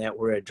 and that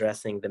we're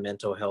addressing the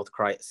mental health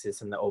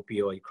crisis and the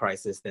opioid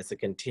crisis that's a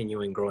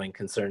continuing growing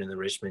concern in the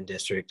Richmond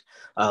District.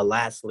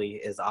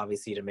 Lastly is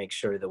obviously to make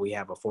sure that we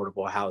have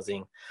affordable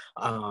housing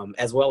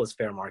as well as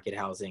fair market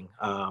housing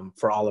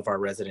for all of our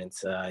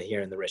residents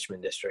here in the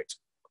Richmond District.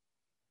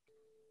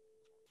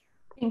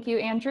 Thank you,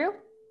 Andrew.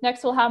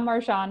 Next, we'll have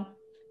Marjan.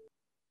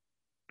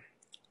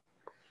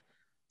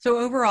 So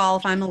overall,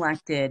 if I'm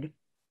elected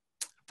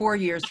 4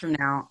 years from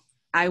now,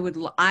 I would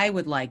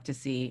like to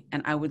see,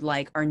 and I would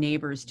like our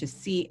neighbors to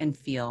see and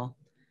feel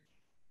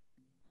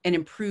an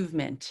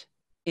improvement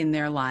in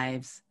their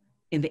lives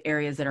in the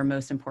areas that are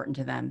most important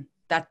to them.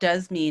 That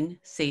does mean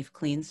safe,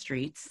 clean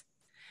streets.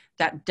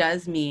 That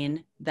does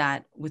mean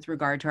that with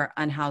regard to our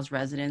unhoused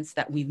residents,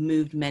 that we've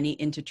moved many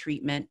into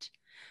treatment.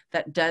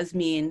 That does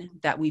mean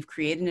that we've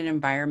created an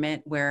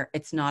environment where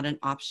it's not an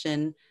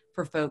option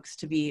for folks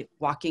to be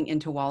walking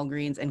into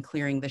Walgreens and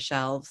clearing the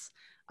shelves,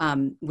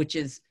 which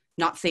is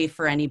not safe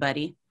for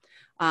anybody.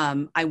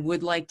 I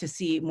would like to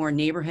see more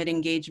neighborhood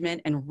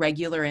engagement and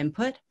regular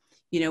input.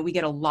 You know, we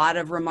get a lot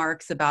of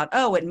remarks about,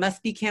 oh, it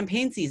must be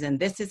campaign season.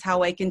 This is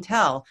how I can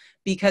tell,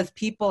 because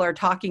people are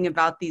talking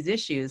about these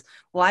issues.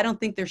 Well, I don't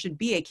think there should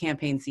be a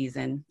campaign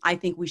season. I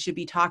think we should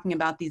be talking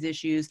about these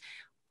issues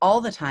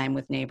all the time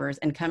with neighbors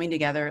and coming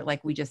together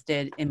like we just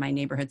did in my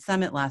neighborhood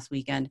summit last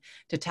weekend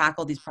to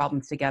tackle these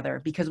problems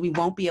together, because we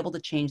won't be able to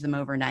change them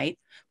overnight.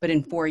 But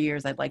in 4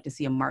 years, I'd like to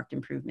see a marked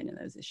improvement in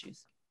those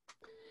issues.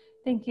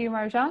 Thank you,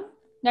 Marjan.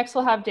 Next,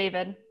 we'll have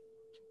David.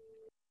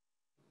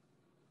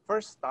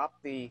 First, stop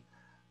the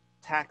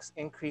tax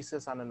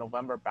increases on the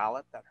November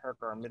ballot that hurt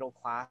our middle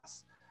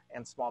class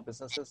and small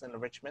businesses in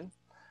Richmond.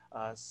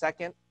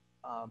 Second,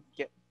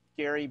 get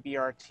Gary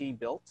BRT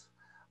built.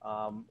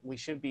 We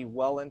should be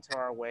well into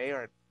our way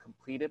or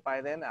completed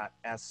by then.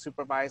 As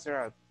supervisor,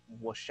 I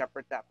will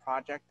shepherd that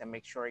project and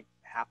make sure it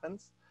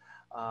happens.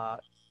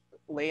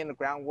 Lay in the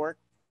groundwork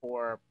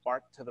for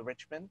BART to the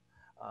Richmond,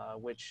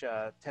 which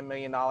 $10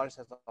 million has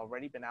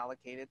already been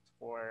allocated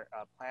for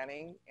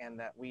planning, and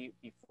that we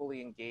be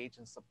fully engaged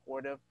and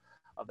supportive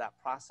of that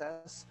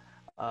process.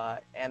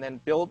 And then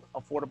build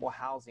affordable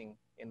housing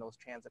in those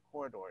transit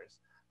corridors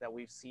that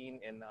we've seen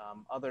in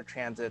other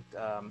transit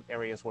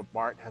areas where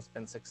BART has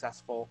been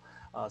successful,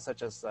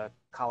 such as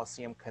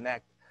Coliseum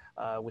Connect,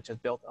 which has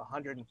built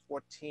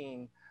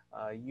 114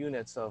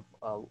 units of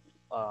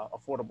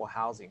affordable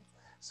housing.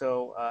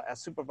 So as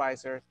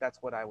supervisor, that's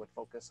what I would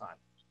focus on.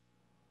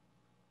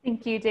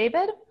 Thank you,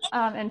 David.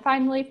 And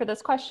finally, for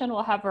this question,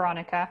 we'll have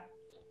Veronica.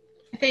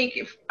 I think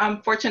if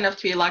I'm fortunate enough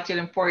to be elected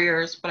in 4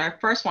 years, what I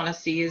first want to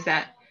see is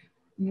that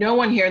no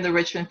one here in the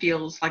Richmond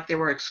feels like they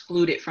were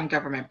excluded from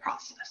government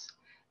process.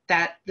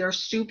 that their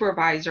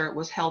supervisor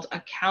was held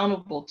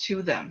accountable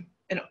to them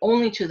and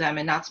only to them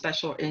and not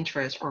special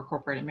interest or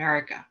corporate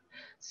America.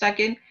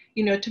 Second,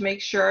 to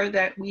make sure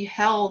that we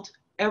held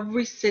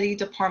every city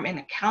department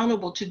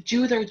accountable to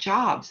do their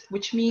jobs,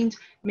 which means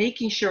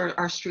making sure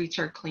our streets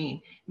are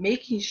clean,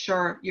 making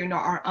sure,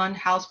 our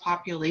unhoused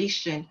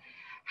population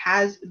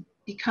has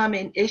become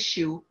an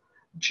issue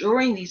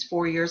during these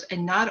 4 years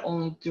and not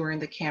only during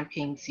the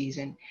campaign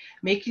season,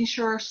 making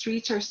sure our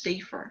streets are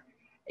safer,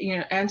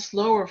 and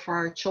slower for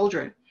our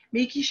children.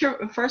 Making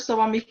sure, first of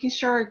all, making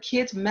sure our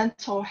kids'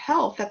 mental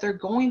health that they're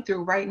going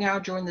through right now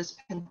during this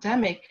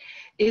pandemic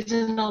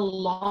isn't a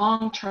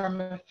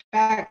long-term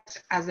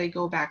effect as they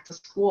go back to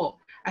school.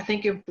 I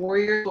think in 4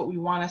 years, what we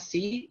want to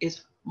see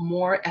is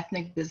more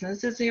ethnic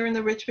businesses here in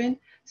the Richmond,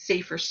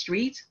 safer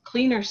streets,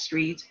 cleaner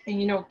streets,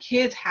 and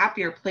kids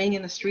happier playing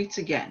in the streets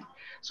again.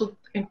 So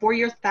in 4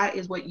 years, that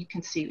is what you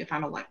can see if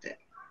I'm elected.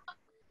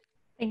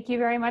 Thank you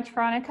very much,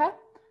 Veronica.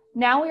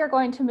 Now we are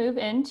going to move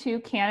into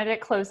candidate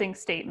closing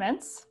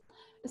statements.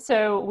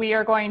 So we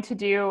are going to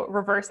do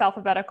reverse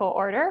alphabetical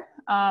order,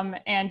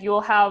 and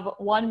you'll have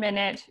 1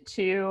 minute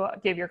to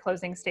give your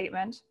closing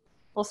statement.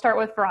 We'll start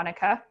with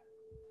Veronica.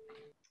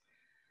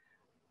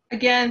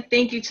 Again,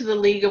 thank you to the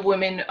League of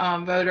Women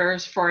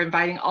Voters for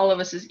inviting all of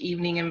us this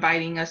evening,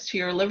 inviting us to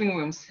your living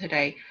rooms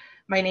today.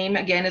 My name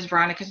again is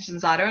Veronica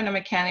Shinzato, and I'm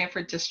a candidate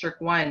for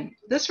District 1.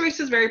 This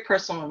race is very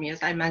personal to me.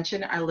 As I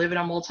mentioned, I live in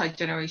a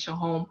multi-generational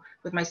home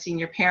with my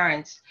senior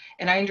parents,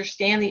 and I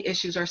understand the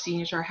issues our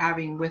seniors are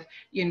having with,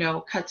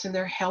 cuts in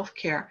their health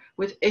care,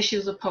 with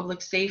issues of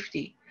public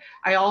safety.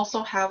 I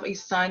also have a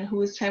son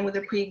who is 10 with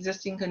a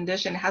pre-existing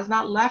condition, has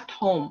not left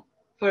home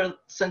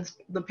since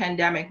the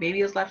pandemic,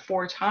 maybe has left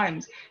 4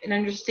 times, and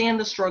understand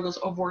the struggles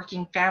of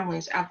working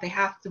families as they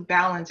have to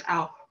balance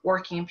out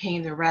working and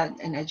paying their rent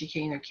and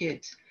educating their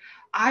kids.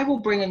 I will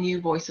bring a new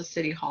voice to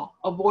City Hall,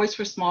 a voice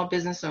for small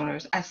business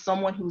owners, as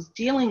someone who's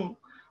dealing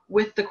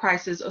with the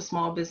crisis of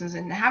small business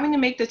and having to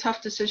make the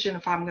tough decision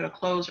if I'm going to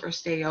close or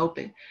stay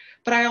open.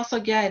 But I also,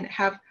 again,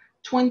 have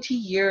 20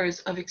 years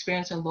of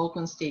experience in local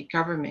and state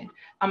government.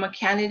 I'm a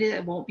candidate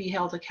that won't be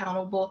held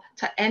accountable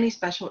to any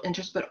special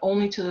interest, but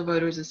only to the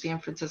voters of San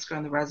Francisco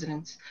and the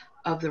residents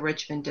of the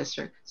Richmond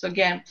district. So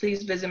again,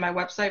 please visit my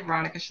website,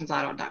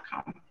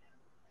 veronicashinzato.com.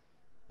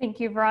 Thank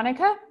you,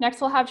 Veronica.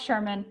 Next, we'll have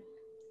Sherman.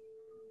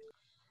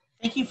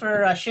 Thank you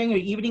for sharing your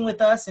evening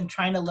with us and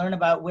trying to learn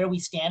about where we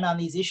stand on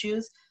these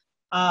issues.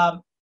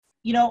 The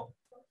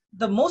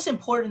most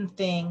important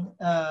thing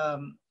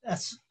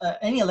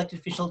any elected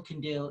official can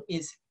do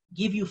is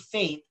give you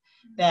faith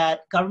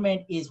that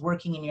government is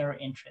working in your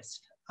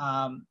interest.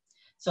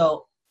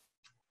 So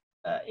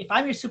if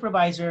I'm your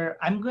supervisor,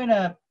 I'm going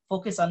to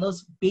focus on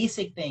those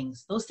basic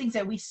things, those things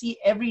that we see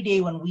every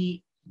day when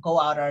we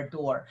go out our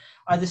door.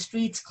 Are the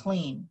streets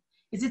clean?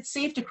 Is it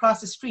safe to cross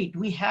the street? Do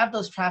we have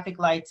those traffic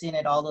lights in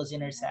at all those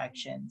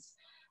intersections?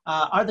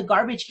 Are the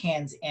garbage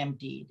cans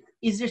emptied?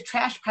 Is there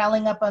trash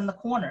piling up on the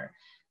corner?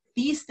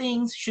 These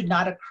things should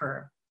not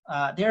occur.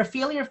 They're a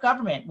failure of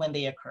government when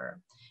they occur.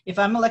 If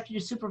I'm elected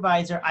your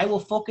supervisor, I will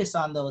focus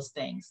on those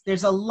things.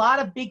 There's a lot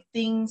of big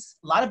things,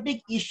 a lot of big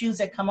issues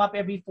that come up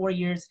every 4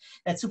 years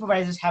that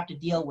supervisors have to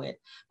deal with.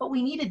 But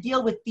we need to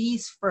deal with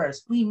these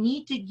first. We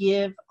need to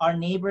give our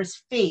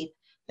neighbors faith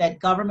that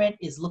government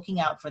is looking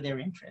out for their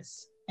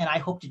interests. And I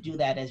hope to do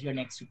that as your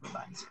next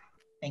supervisor.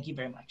 Thank you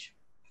very much.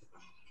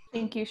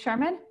 Thank you,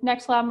 Sherman.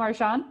 Next, we'll have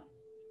Marjan.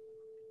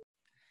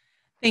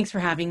 Thanks for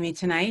having me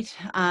tonight.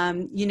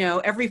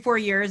 Every 4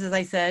 years, as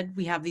I said,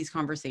 we have these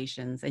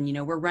conversations and,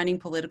 we're running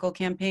political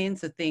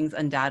campaigns, so things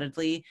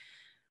undoubtedly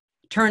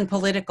turn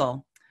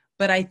political.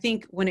 But I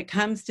think when it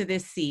comes to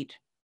this seat,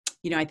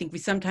 I think we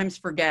sometimes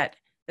forget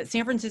that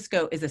San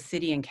Francisco is a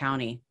city and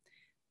county.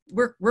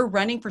 We're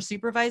running for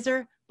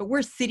supervisor, but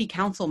we're city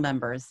council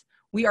members.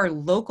 We are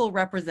local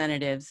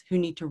representatives who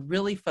need to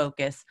really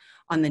focus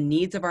on the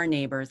needs of our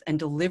neighbors and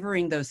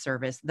delivering those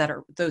services that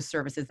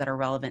are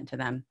relevant to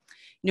them.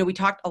 We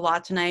talked a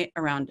lot tonight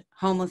around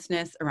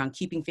homelessness, around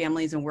keeping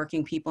families and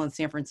working people in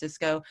San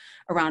Francisco,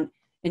 around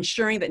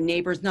ensuring that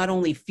neighbors not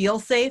only feel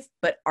safe,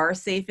 but are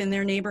safe in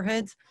their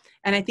neighborhoods.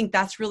 And I think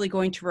that's really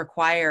going to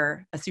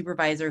require a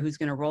supervisor who's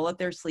going to roll up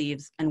their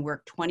sleeves and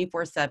work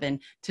 24/7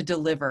 to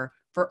deliver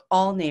for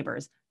all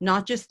neighbors,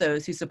 not just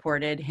those who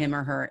supported him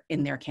or her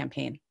in their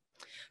campaign.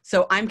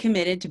 So I'm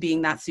committed to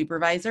being that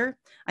supervisor.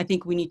 I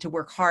think we need to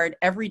work hard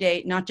every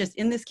day, not just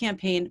in this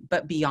campaign,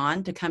 but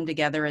beyond, to come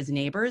together as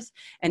neighbors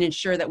and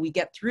ensure that we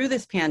get through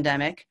this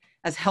pandemic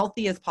as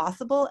healthy as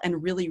possible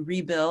and really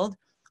rebuild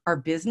our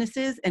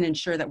businesses and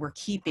ensure that we're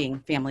keeping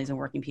families and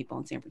working people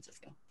in San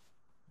Francisco.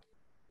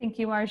 Thank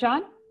you,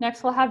 Marjan.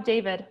 Next, we'll have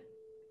David.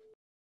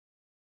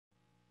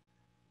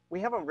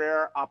 We have a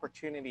rare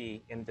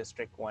opportunity in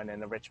District 1 in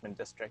the Richmond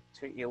District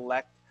to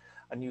elect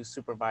a new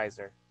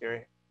supervisor.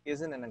 There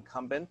isn't an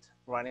incumbent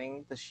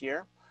running this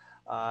year.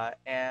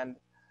 And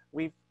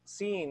we've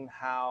seen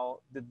how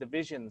the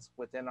divisions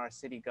within our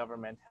city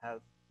government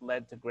have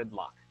led to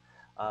gridlock.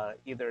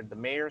 Either the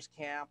mayor's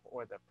camp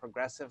or the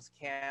progressives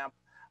camp,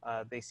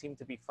 they seem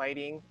to be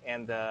fighting,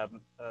 and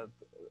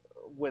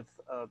with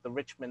the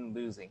Richmond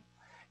losing.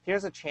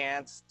 Here's a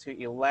chance to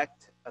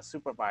elect a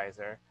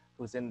supervisor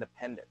who's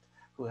independent,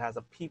 who has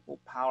a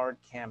people-powered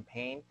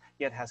campaign,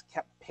 yet has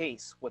kept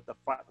pace with the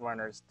front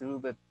runners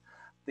through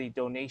the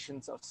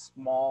donations of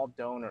small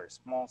donors,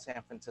 small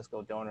San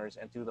Francisco donors,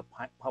 and through the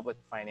public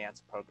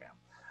finance program.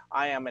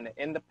 I am an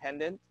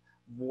independent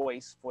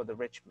voice for the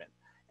Richmond,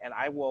 and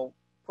I will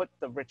put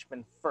the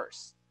Richmond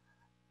first.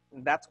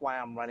 And that's why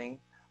I'm running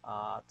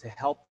to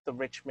help the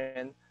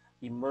Richmond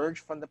emerge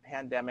from the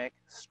pandemic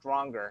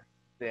stronger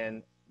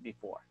than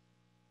before.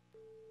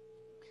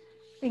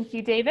 Thank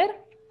you, David.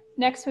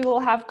 Next, we will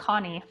have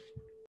Connie.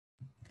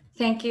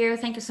 Thank you.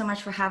 Thank you so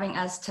much for having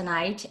us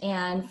tonight.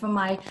 And from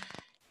my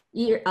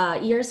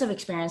years of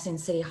experience in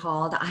City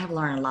Hall, that I have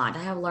learned a lot.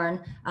 I have learned,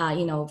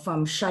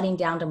 from shutting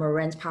down the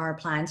Marin power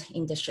plant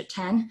in District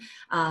 10,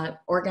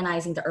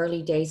 organizing the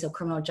early days of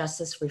criminal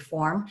justice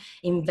reform,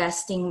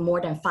 investing more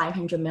than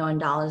 $500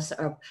 million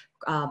of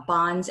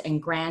bonds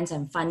and grants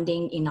and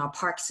funding in our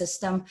park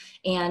system,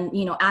 and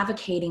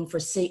advocating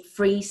for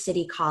free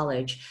city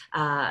college,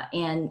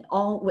 and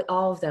with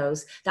all of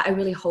those, that I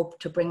really hope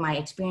to bring my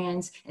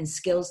experience and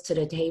skills to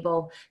the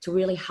table to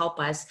really help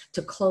us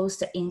to close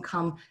the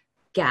income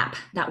gap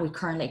that we're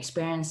currently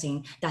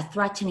experiencing, that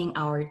threatening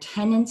our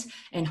tenants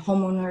and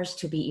homeowners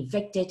to be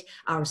evicted,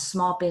 our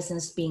small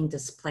business being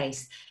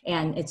displaced.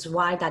 And it's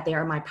why that they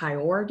are my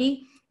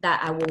priority, that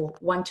I will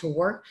want to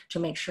work to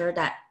make sure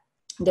that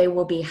they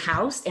will be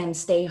housed and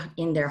stay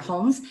in their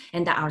homes,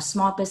 and that our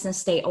small business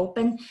stay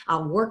open,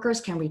 our workers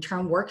can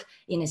return work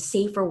in a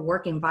safer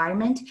work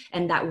environment,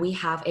 and that we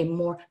have a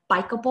more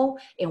bikeable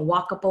and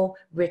walkable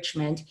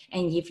Richmond,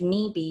 and if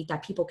need be,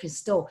 that people can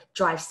still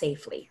drive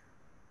safely.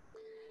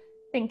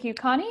 Thank you,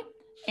 Connie.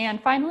 And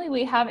finally,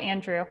 we have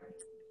Andrew.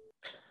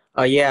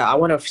 Yeah, I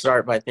want to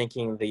start by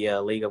thanking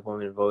the League of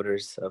Women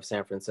Voters of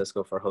San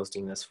Francisco for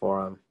hosting this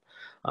forum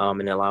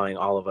and allowing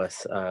all of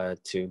us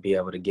to be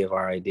able to give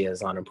our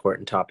ideas on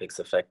important topics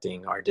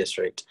affecting our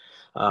district.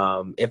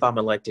 If I'm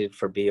elected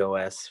for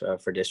BOS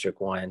for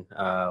District 1,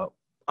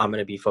 I'm going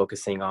to be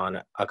focusing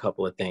on a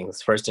couple of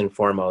things. First and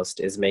foremost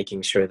is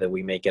making sure that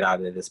we make it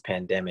out of this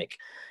pandemic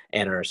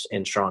and are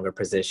in stronger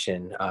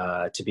position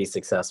to be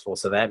successful.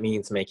 So that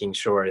means making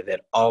sure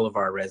that all of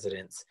our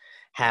residents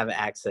have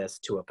access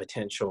to a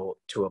potential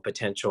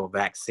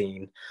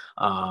vaccine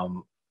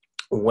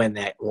when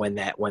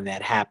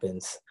that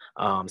happens,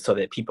 so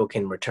that people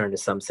can return to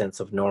some sense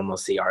of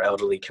normalcy. Our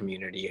elderly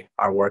community,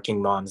 our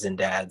working moms and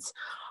dads,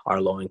 our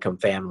low-income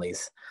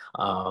families.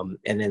 And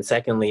then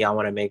secondly, I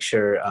want to make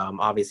sure,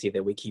 obviously,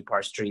 that we keep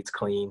our streets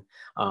clean,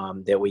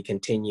 that we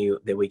continue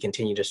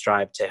to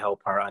strive to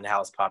help our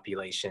unhoused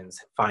populations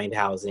find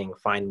housing,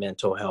 find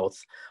mental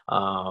health,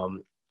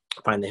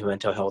 find the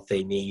mental health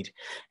they need.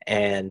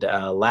 And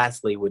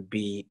lastly would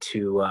be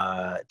to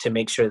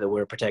make sure that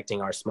we're protecting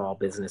our small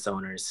business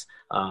owners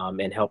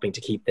and helping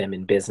to keep them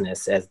in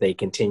business as they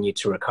continue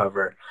to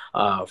recover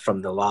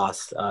from the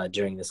loss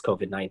during this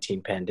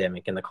COVID-19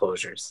 pandemic and the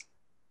closures.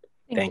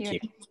 Thank you.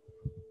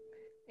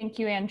 Thank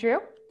you, Andrew.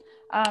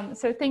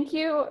 So thank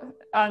you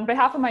on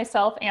behalf of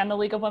myself and the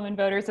League of Women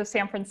Voters of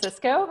San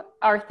Francisco.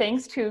 Our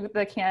thanks to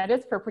the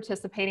candidates for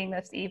participating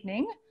this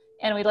evening.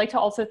 And we'd like to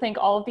also thank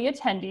all of the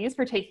attendees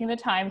for taking the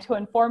time to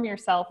inform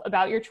yourself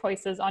about your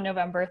choices on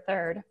November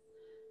 3rd.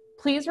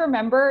 Please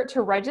remember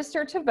to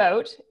register to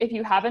vote if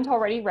you haven't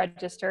already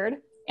registered,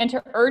 and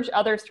to urge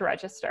others to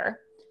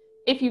register.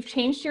 If you've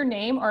changed your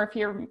name or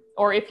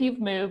if you've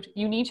moved,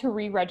 you need to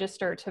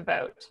re-register to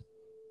vote.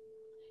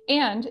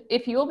 And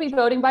if you will be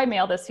voting by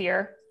mail this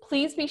year,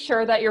 please be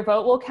sure that your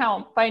vote will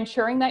count by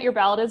ensuring that your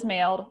ballot is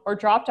mailed or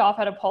dropped off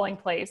at a polling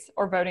place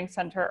or voting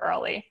center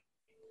early.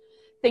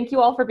 Thank you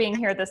all for being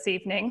here this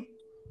evening.